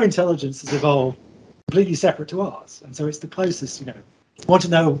 Their intelligence has evolved completely separate to ours, and so it's the closest. Want to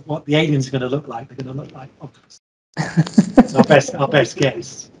know what the aliens are going to look like? They're going to look like octopus. It's our best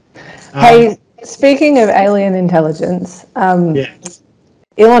guess. Hey, speaking of alien intelligence, yes.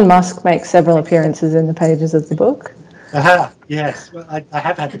 Elon Musk makes several appearances in the pages of the book. Yes. Well, I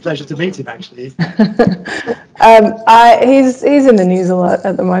have had the pleasure to meet him, actually. He's in the news a lot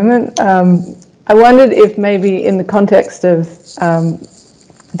at the moment. I wondered if maybe in the context of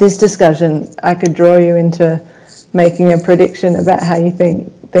this discussion, I could draw you into making a prediction about how you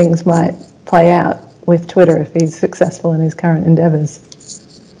think things might play out with Twitter if he's successful in his current endeavours.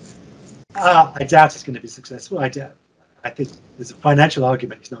 I doubt he's going to be successful. I think there's a financial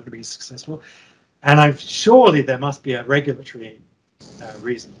argument he's not going to be successful. And surely there must be a regulatory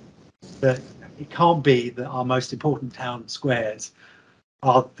reason that it can't be that our most important town squares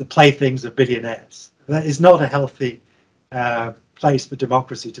are the playthings of billionaires. That is not a healthy place for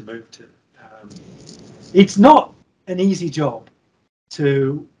democracy to move to. It's not an easy job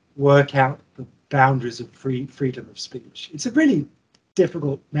to work out the boundaries of freedom of speech. It's a really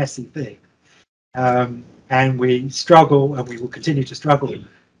difficult, messy thing. And we struggle, and we will continue to struggle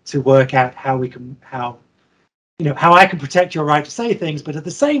to work out how I can protect your right to say things, but at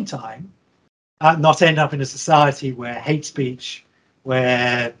the same time, not end up in a society where hate speech,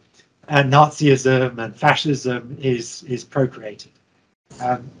 where Nazism and fascism is procreated.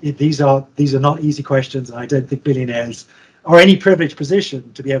 These are not easy questions, and I don't think billionaires are any privileged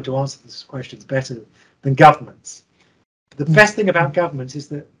position to be able to answer these questions better than governments. The best thing about governments is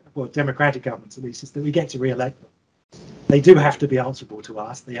that, well, democratic governments at least, is that we get to re-elect them. They do have to be answerable to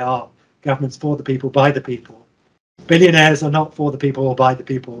us. They are governments for the people, by the people. Billionaires are not for the people or by the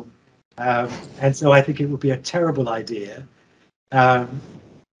people. And so I think it would be a terrible idea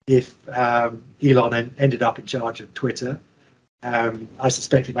if Elon ended up in charge of Twitter. I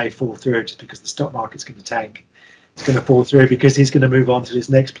suspect it may fall through just because the stock market's going to tank. It's going to fall through because he's going to move on to his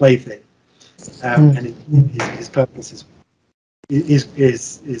next plaything. And his purpose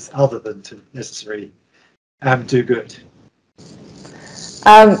is other than to necessarily do good.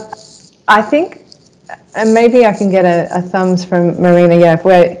 I think, and maybe I can get a thumbs from Marina. Yeah, if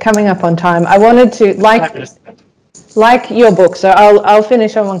we're coming up on time, I wanted to like your book. So I'll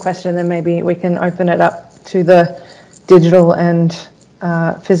finish on one question, then maybe we can open it up to the digital and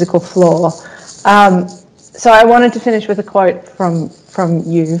physical floor. So I wanted to finish with a quote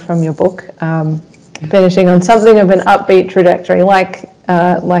from your book, finishing on something of an upbeat trajectory,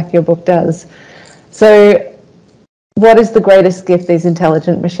 like your book does. So, what is the greatest gift these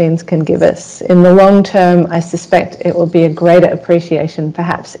intelligent machines can give us? In the long term, I suspect it will be a greater appreciation,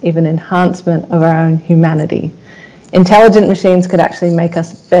 perhaps even enhancement of our own humanity. Intelligent machines could actually make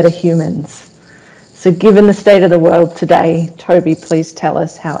us better humans. So given the state of the world today, Toby, please tell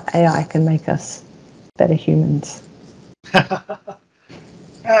us how AI can make us better humans.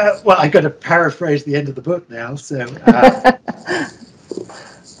 Well, I've got to paraphrase the end of the book now. So,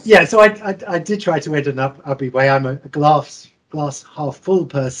 yeah, so I did try to end an upbeat way. I'm a glass half full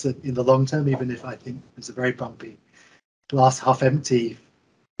person in the long term, even if I think there's a very bumpy glass half empty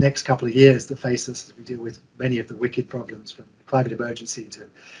next couple of years that face us as we deal with many of the wicked problems, from the climate emergency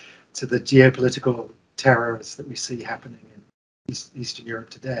to the geopolitical terrors that we see happening in Eastern Europe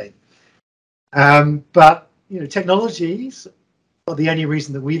today. But technologies are the only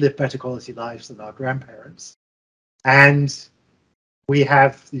reason that we live better quality lives than our grandparents, and we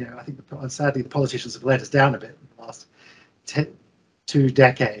have, I think sadly the politicians have let us down a bit in the last 2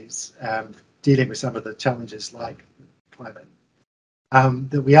 decades, dealing with some of the challenges like climate.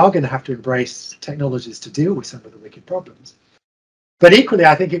 That we are going to have to embrace technologies to deal with some of the wicked problems. But equally,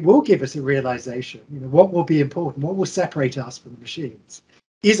 I think it will give us a realization, what will be important, what will separate us from the machines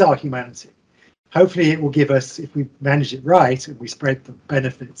is our humanity. Hopefully it will give us, if we manage it right and we spread the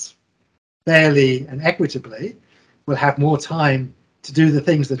benefits fairly and equitably, we'll have more time to do the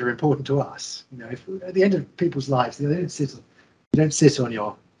things that are important to us. If at the end of people's lives, they don't sit on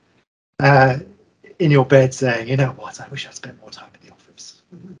your in your bed saying, what, I wish I spent more time in the office.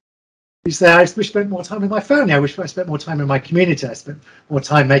 You say, I wish I spent more time with my family. I wish I spent more time in my community. I spent more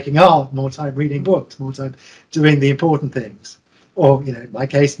time making art, more time reading books, more time doing the important things. Or, in my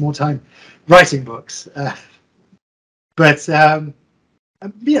case, more time writing books. But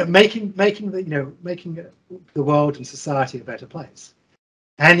making the world and society a better place.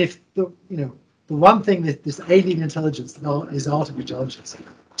 And if the one thing that this alien intelligence is artificial intelligence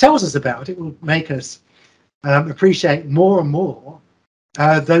tells us about, it will make us appreciate more and more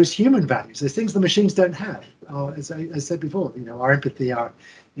those human values, those things the machines don't have. As I said before, our empathy, our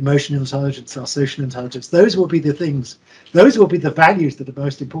emotional intelligence, our social intelligence, those will be the things, those will be the values that are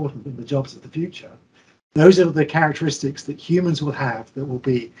most important in the jobs of the future. Those are the characteristics that humans will have that will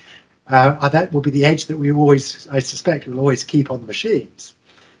be the edge that we always, I suspect, will always keep on the machines.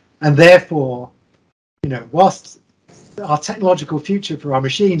 And therefore, whilst our technological future for our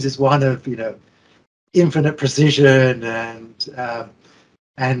machines is one of, infinite precision and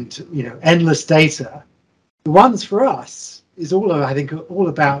endless data, the ones for us is all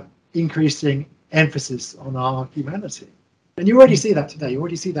about increasing emphasis on our humanity. And you already see that today. You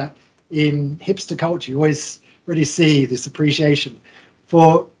already see that in hipster culture. You already see this appreciation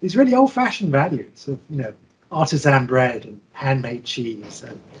for these really old-fashioned values of, artisan bread and handmade cheese,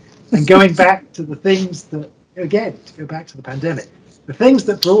 and going back to the things that, again, to go back to the pandemic, the things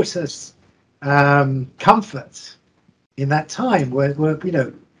that brought us comfort in that time were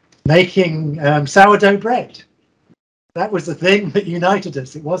making sourdough bread. That was the thing that united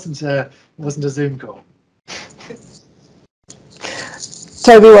us. It wasn't a Zoom call.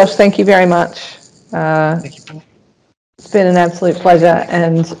 Toby Walsh, thank you very much. Thank you, Paul. It's been an absolute pleasure,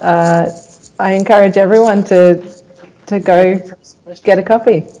 and I encourage everyone to go get a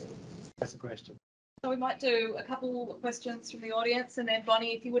copy. That's a question. So we might do a couple of questions from the audience, and then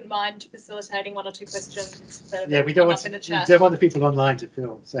Bonnie, if you wouldn't mind facilitating 1 or 2 questions. Yeah, we don't want the people online to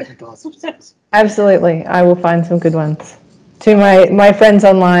feel second class. Absolutely, I will find some good ones. To my friends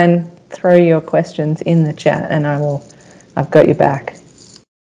online, throw your questions in the chat, and I've got your back.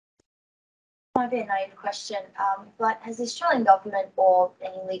 Might be a naive question, but has the Australian government or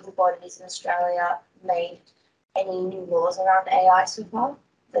any legal bodies in Australia made any new laws around AI so far?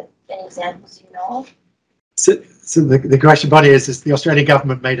 Any examples you know of? So the question, Bonnie, is has the Australian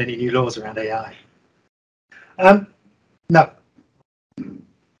government made any new laws around AI? No.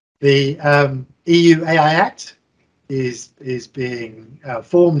 The EU AI Act is being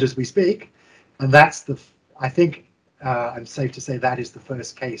formed as we speak, and that's I think I'm safe to say that is the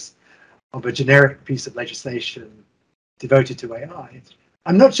first case of a generic piece of legislation devoted to AI.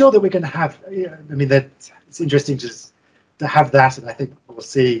 I'm not sure that we're going to have. It's interesting to have that, and I think we'll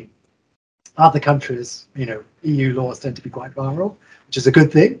see other countries. EU laws tend to be quite viral, which is a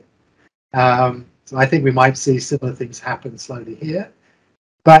good thing. So I think we might see similar things happen slowly here.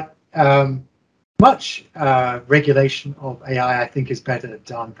 But much regulation of AI, I think, is better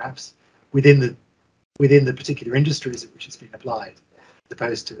done perhaps within the particular industries in which it's being applied, as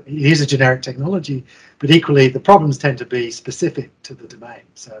opposed to, it is a generic technology, but equally the problems tend to be specific to the domain.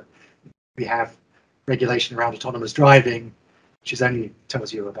 So we have regulation around autonomous driving, which only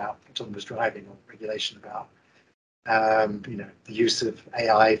tells you about autonomous driving, or regulation about the use of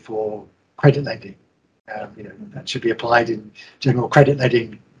AI for credit lending. That should be applied in general credit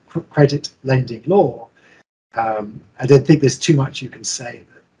lending law. I don't think there's too much you can say.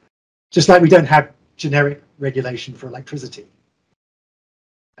 Just like we don't have generic regulation for electricity,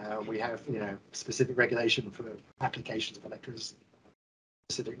 we have specific regulation for applications of electricity.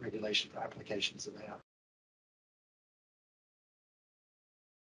 specific regulation for applications of AI.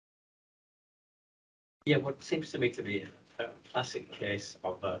 Yeah, what seems to me to be a classic case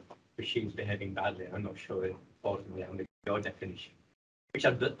of machines behaving badly, I'm not sure it falls under your definition, which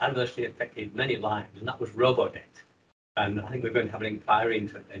adversely affected many lives, and that was robo-debt. And I think we're going to have an inquiry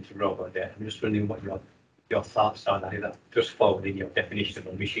into robo-debt. I'm just wondering what your thoughts are. I think that just fall within your definition of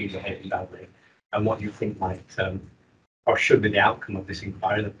a machine behaving badly, and what you think might or should be the outcome of this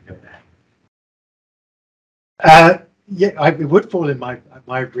inquiry that we're going to have. Yeah, it would fall in my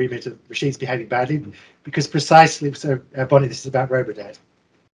remit of machines behaving badly, because precisely, so Bonnie, this is about robo-debt,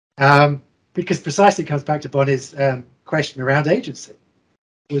 because precisely it comes back to Bonnie's question around agency,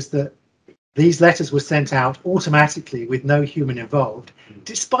 was that these letters were sent out automatically with no human involved,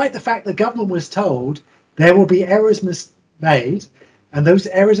 despite the fact the government was told there will be errors made, and those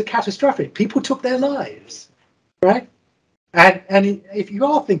errors are catastrophic. People took their lives, right? And if you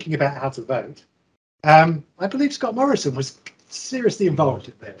are thinking about how to vote, I believe Scott Morrison was seriously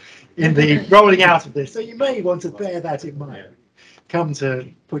involved in the rolling out of this, so you may want to bear that in mind. Come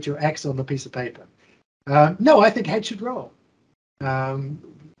to put your X on the piece of paper. No, I think heads should roll.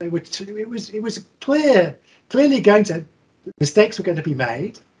 It was clearly going to, mistakes were going to be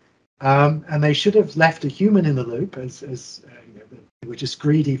made, and they should have left a human in the loop, as they were just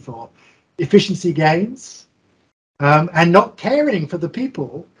greedy for efficiency gains, and not caring for the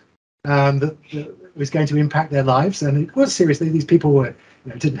people that was going to impact their lives. And it was seriously, these people were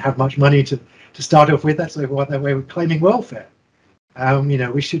didn't have much money to start off with. That's why they were claiming welfare.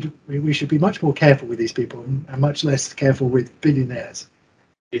 We should be much more careful with these people and much less careful with billionaires.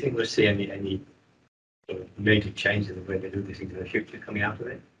 Do you think we'll see any sort of major changes in the way they do this into the future coming out of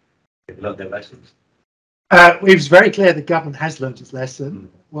it? They've learned their lessons. It was very clear the government has learned its lesson.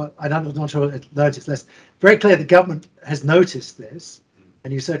 Well, I'm not sure it learned its lesson. Very clear the government has noticed this,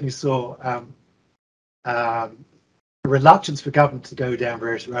 and you certainly saw a reluctance for government to go down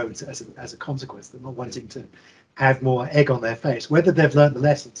various roads as a consequence. They're not wanting to have more egg on their face. Whether they've learned the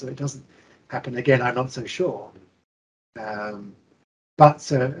lesson so it doesn't happen again, I'm not so sure.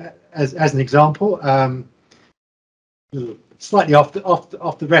 But as an example, slightly off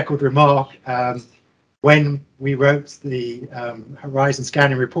the record remark, when we wrote the Horizon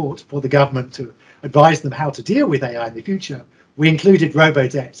Scanning report for the government to advise them how to deal with AI in the future, we included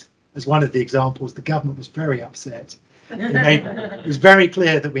robo-debt as one of the examples. The government was very upset. It was very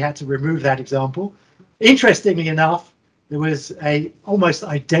clear that we had to remove that example. Interestingly enough, there was a almost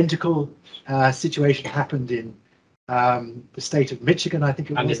identical situation happened in the state of Michigan, I think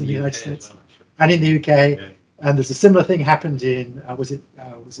it was, in the United States, and in the UK. Yeah. And there's a similar thing happened in was it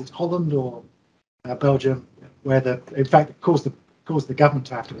Holland or Belgium, where in fact it caused the government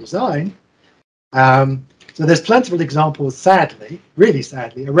to have to resign. So there's plentiful examples, sadly, really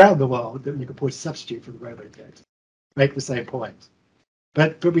sadly, around the world that you could put a substitute for the robo-debt, make the same point.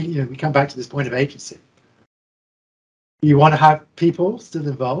 But we come back to this point of agency. You want to have people still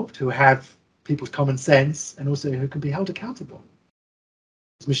involved who have people's common sense and also who can be held accountable.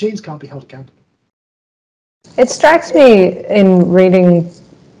 Because machines can't be held accountable. It strikes me in reading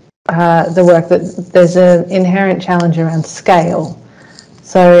the work that there's an inherent challenge around scale.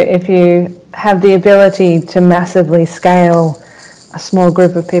 So if you have the ability to massively scale a small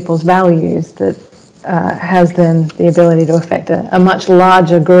group of people's values, that has then the ability to affect a much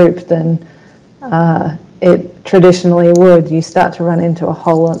larger group than it traditionally would, you start to run into a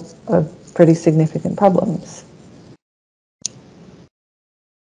whole lot of pretty significant problems.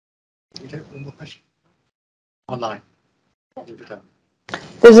 Okay, one more question. Online.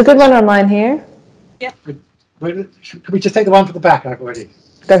 There's a good one online here. Yeah. Can we just take the one from the back? I've already.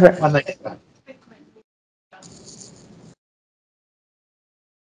 Go for it. One next to the back.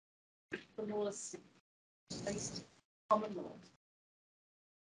 The laws based common law.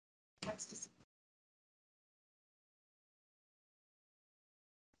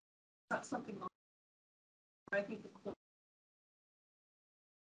 That's something like I think the court,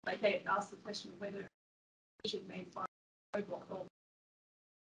 like they asked the question of whether it should be made by robot or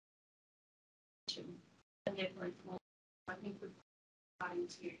and therefore I think we're trying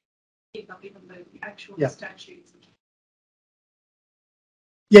to give up even though the actual statutes.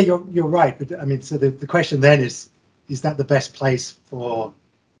 Yeah, you're right, but I mean, so the question then is that the best place for?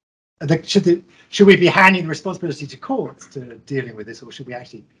 Should we be handing the responsibility to courts to dealing with this, or should we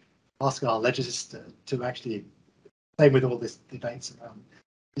actually ask our legislators to actually, same with all this debates around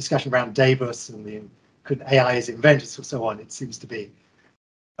discussion around Davos and could AI as inventors and so on? It seems to be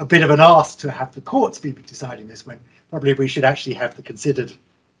a bit of an ask to have the courts be deciding this, when probably we should actually have considered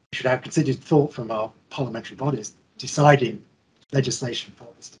thought from our parliamentary bodies deciding legislation for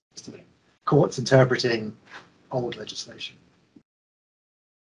this, courts interpreting old legislation.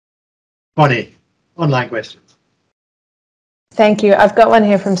 Bonnie, online questions. Thank you. I've got one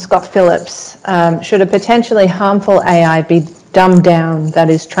here from Scott Phillips. Should a potentially harmful AI be dumbed down, that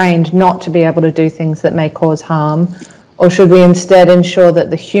is trained not to be able to do things that may cause harm, or should we instead ensure that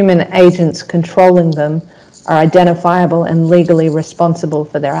the human agents controlling them are identifiable and legally responsible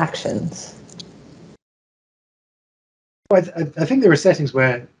for their actions? Well, I think there are settings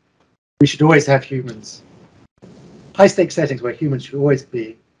where we should always have humans, high-stakes settings where humans should always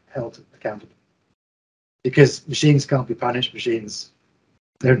be held accountable. Because machines can't be punished, machines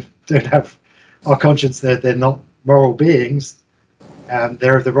don't have our conscience, they're not moral beings,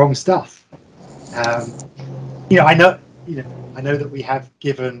 they're the wrong stuff. You know, I know that we have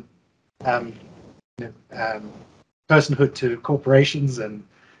given personhood to corporations, and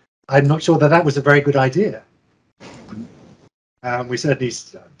I'm not sure that was a very good idea. We're certainly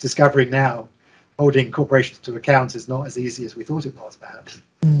discovering now holding corporations to account is not as easy as we thought it was, perhaps.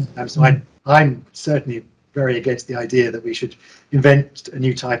 So I'm certainly very against the idea that we should invent a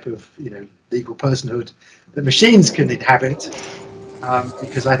new type of legal personhood that machines can inhabit,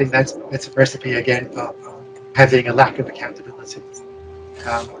 because I think that's a recipe again for having a lack of accountability.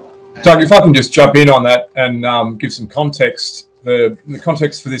 Doug, if I can just jump in on that and give some context. The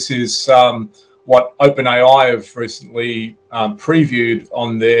context for this is what OpenAI have recently previewed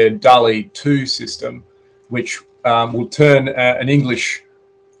on their DALL-E 2 system, which will turn an English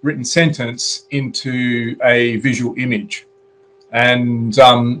written sentence into a visual image. And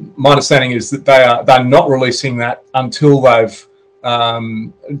my understanding is that they're not releasing that until they've,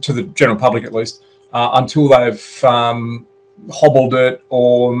 to the general public at least, until they've hobbled it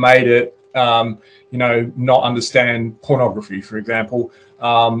or made it, not understand pornography, for example,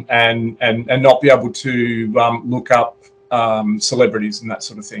 and not be able to look up celebrities and that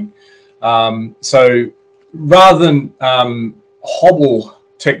sort of thing. So rather than hobble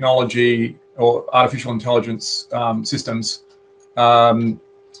technology or artificial intelligence systems,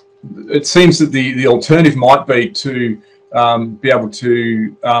 it seems that the alternative might be to be able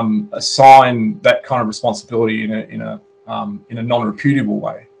to assign that kind of responsibility in a non-repudiable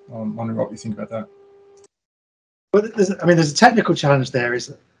way. I'm wondering what you think about that. Well, there's a technical challenge there.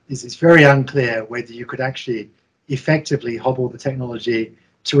 Is it's very unclear whether you could actually effectively hobble the technology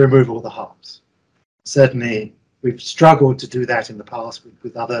to remove all the harms. Certainly, we've struggled to do that in the past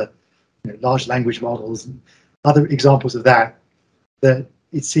with other large language models and other examples of that. That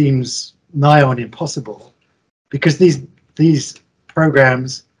it seems nigh on impossible, because these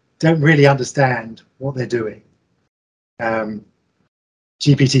programs don't really understand what they're doing.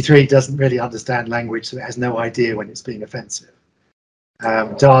 GPT-3 doesn't really understand language, so it has no idea when it's being offensive.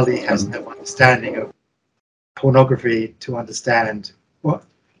 DALL-E has no understanding of pornography to understand what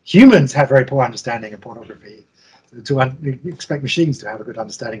humans have very poor understanding of pornography. We expect machines to have a good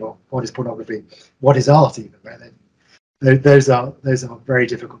understanding of what is pornography, what is art, even. Right? Those are very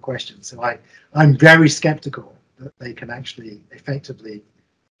difficult questions. So I'm very skeptical that they can actually effectively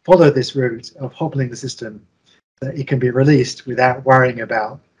follow this route of hobbling the system, that it can be released without worrying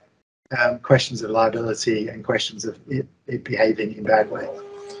about questions of liability and questions of it behaving in bad ways.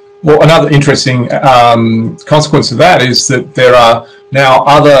 Well, another interesting consequence of that is that there are now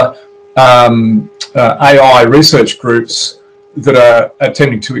other AI research groups that are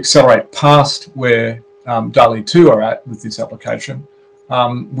attempting to accelerate past where DALL-E 2 are at with this application,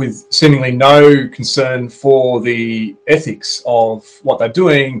 with seemingly no concern for the ethics of what they're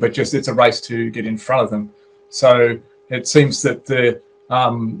doing, but just it's a race to get in front of them. So it seems that the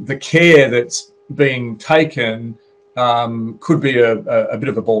care that's being taken could be a bit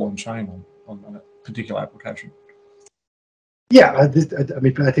of a ball and chain on a particular application. Yeah, I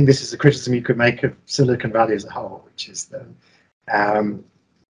think this is a criticism you could make of Silicon Valley as a whole, which is that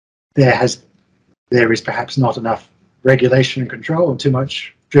there is perhaps not enough regulation and control, and too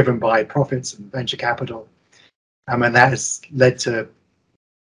much driven by profits and venture capital, and that has led to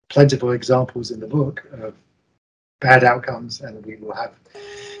plentiful examples in the book of bad outcomes, and we're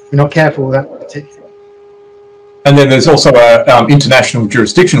not careful with that particular. And then there's also a international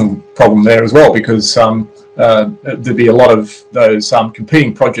jurisdictional problem there as well, because there'd be a lot of those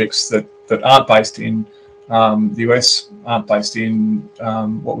competing projects that aren't based in the US, aren't based in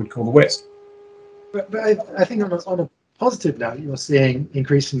what we'd call the West. But I think on a positive note, you're seeing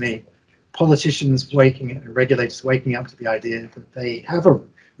increasingly politicians and regulators waking up to the idea that they have a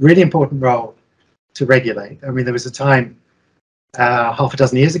really important role to regulate. I mean, there was a time half a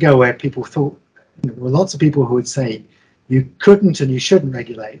dozen years ago where people thought, there were lots of people who would say you couldn't and you shouldn't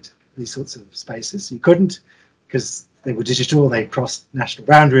regulate these sorts of spaces. You couldn't because they were digital, they crossed national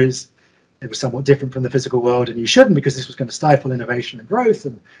boundaries, they were somewhat different from the physical world, and you shouldn't, because this was going to stifle innovation and growth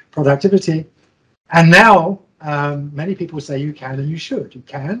and productivity. And now many people say you can and you should. You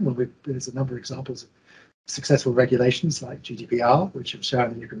can. Well, there's a number of examples of successful regulations like GDPR, which have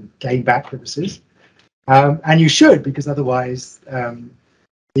shown that you can gain back privacies. And you should, because otherwise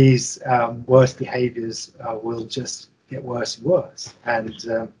these worst behaviors will just get worse and worse.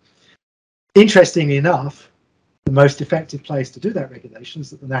 And interestingly enough, the most effective place to do that regulation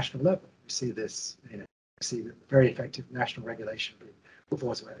is at the national level. We see this, we see very effective national regulation being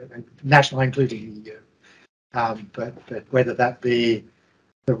forth, national including the EU. But whether that be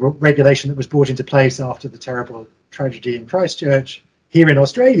the regulation that was brought into place after the terrible tragedy in Christchurch here in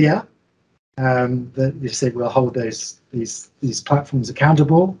Australia, that they said we'll hold these platforms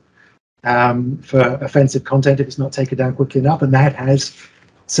accountable for offensive content if it's not taken down quickly enough, and that has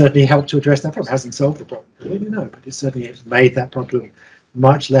certainly helped to address that problem. It hasn't solved the problem, really, no, but it certainly has made that problem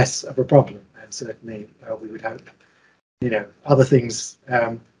much less of a problem. And certainly we would hope, other things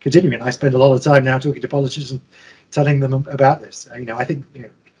continuing. I spend a lot of time now talking to politicians and telling them about this. I think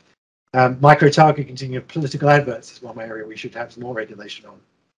micro-targeting of political adverts is one area we should have some more regulation on.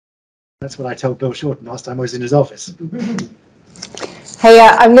 That's what I told Bill Shorten last time I was in his office. Hey,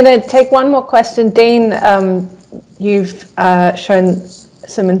 I'm going to take one more question. Dean, you've shown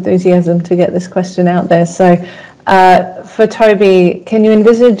some enthusiasm to get this question out there. So for Toby, can you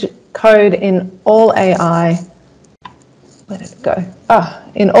envisage code in all AI, where did it go?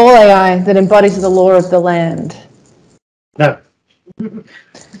 In all AI that embodies the law of the land? No.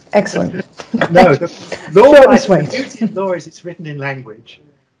 Excellent. No, the law, the beauty of law is it's written in language.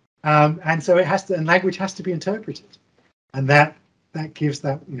 And so it has to, and language has to be interpreted. And that gives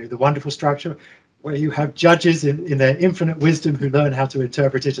that, the wonderful structure where you have judges in their infinite wisdom who learn how to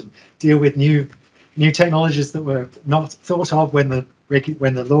interpret it and deal with new technologies that were not thought of when the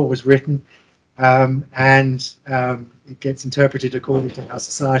law was written. And it gets interpreted according to how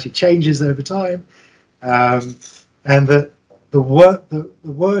society changes over time. And the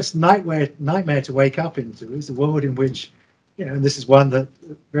worst nightmare to wake up into is a world in which, and this is one that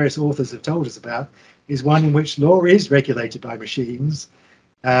various authors have told us about, is one in which law is regulated by machines,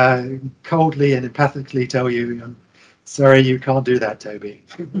 coldly and empathically tell you, I'm sorry, you can't do that, Toby.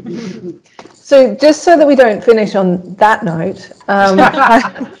 So just so that we don't finish on that note,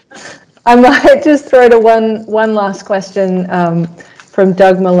 I might just throw to one last question from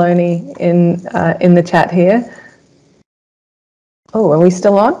Doug Maloney in the chat here. Oh, are we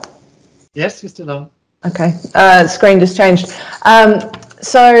still on? Yes, you're still on. Okay, screen just changed.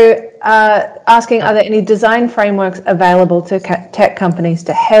 Asking, are there any design frameworks available to tech companies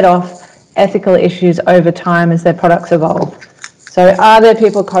to head off ethical issues over time as their products evolve? So are there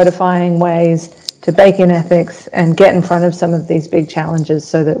people codifying ways to bake in ethics and get in front of some of these big challenges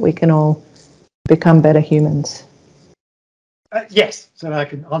so that we can all become better humans? Yes, so I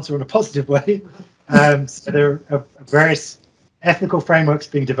can answer in a positive way. So there are various ethical frameworks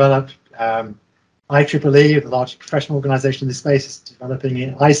being developed. IEEE, the large professional organization in this space, is developing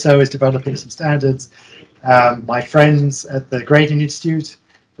it. ISO is developing some standards. My friends at the Grading Institute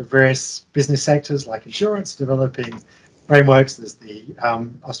for various business sectors like insurance are developing frameworks. There's the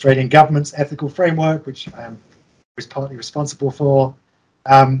Australian government's ethical framework, which I was partly responsible for.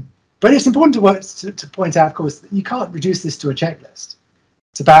 But it's important to point out, of course, that you can't reduce this to a checklist.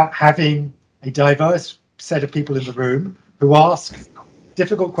 It's about having a diverse set of people in the room who ask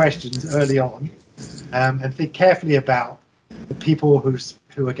difficult questions early on, and think carefully about the people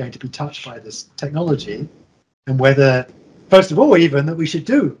who are going to be touched by this technology, and whether, first of all, even that we should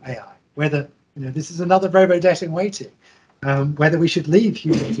do AI, whether this is another robo-debt in waiting, whether we should leave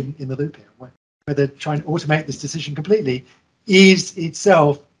humans in the loop here, whether trying to automate this decision completely is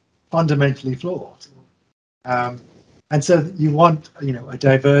itself fundamentally flawed. And so you want a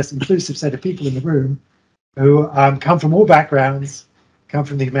diverse, inclusive set of people in the room who come from all backgrounds, come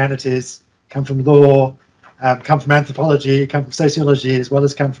from the humanities, come from law, come from anthropology, come from sociology, as well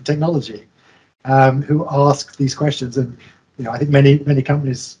as come from technology, who ask these questions. And I think many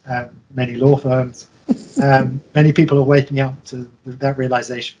companies, many law firms, many people are waking up to that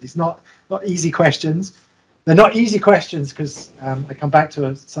realization. These not easy questions. They're not easy questions because I come back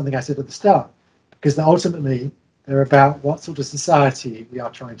to something I said at the start, because ultimately they're about what sort of society we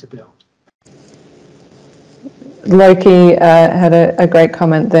are trying to build. Loki had a great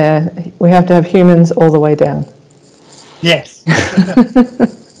comment there. We have to have humans all the way down. Yes.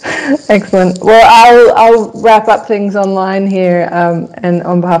 Excellent. Well, I'll wrap up things online here, and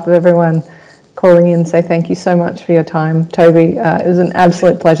on behalf of everyone, calling in, say thank you so much for your time, Toby. It was an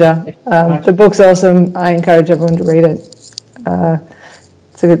absolute pleasure. The book's awesome. I encourage everyone to read it.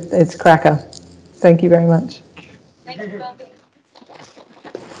 It's a cracker. Thank you very much. Thank you.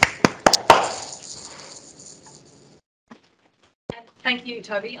 Thank you,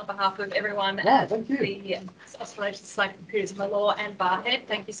 Toby, on behalf of everyone at the Australasian Society of Computers and the Law and Barhead.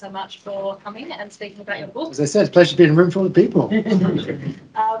 Thank you so much for coming and speaking about your book. As I said, it's a pleasure to be in a room full of people.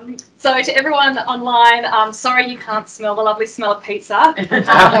 So to everyone online, sorry you can't smell the lovely smell of pizza,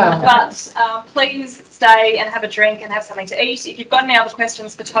 but please stay and have a drink and have something to eat. If you've got any other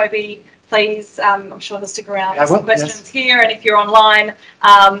questions for Toby, please, I'm sure he'll stick around for some questions here. And if you're online,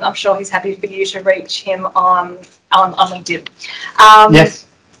 I'm sure he's happy for you to reach him on LinkedIn. Yes.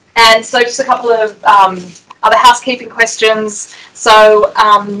 And so just a couple of other housekeeping questions. So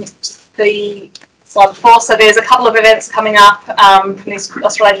the slide before, so there's a couple of events coming up from the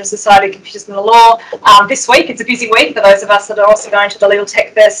Australasian Society of Computers and the Law. This week, it's a busy week for those of us that are also going to the Legal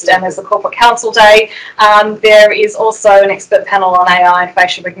Tech Fest, and there's the Corporate Counsel Day. There is also an expert panel on AI and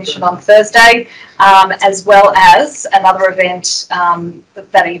facial recognition on Thursday, as well as another event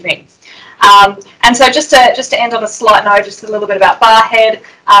that evening. And so just to end on a slight note, just a little bit about Barhead.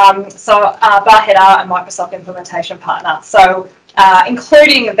 Barhead are a Microsoft implementation partner. So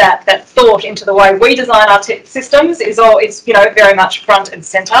including that thought into the way we design our systems is very much front and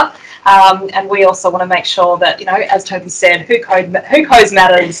centre. And we also want to make sure that, as Toby said, who codes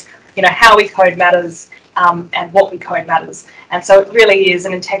matters, how we code matters, and what we code matters. And so it really is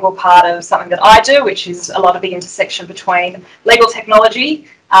an integral part of something that I do, which is a lot of the intersection between legal technology,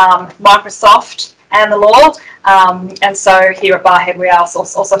 Microsoft, and the law. And so here at Barhead, we are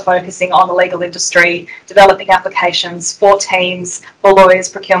also focusing on the legal industry, developing applications for teams, for lawyers,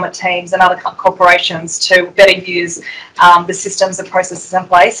 procurement teams, and other corporations to better use the systems and processes in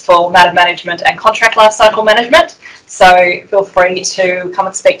place for matter management and contract lifecycle management. So feel free to come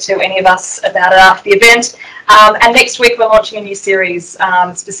and speak to any of us about it after the event. And next week, we're launching a new series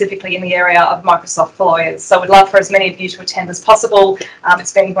specifically in the area of Microsoft for lawyers. So we'd love for as many of you to attend as possible.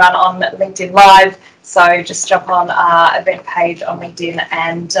 It's being run on LinkedIn Live. So just jump on our event page on LinkedIn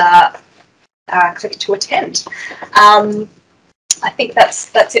and click to attend. I think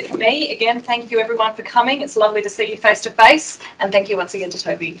that's it for me. Again, thank you everyone for coming. It's lovely to see you face to face. And thank you once again to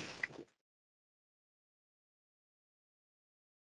Toby.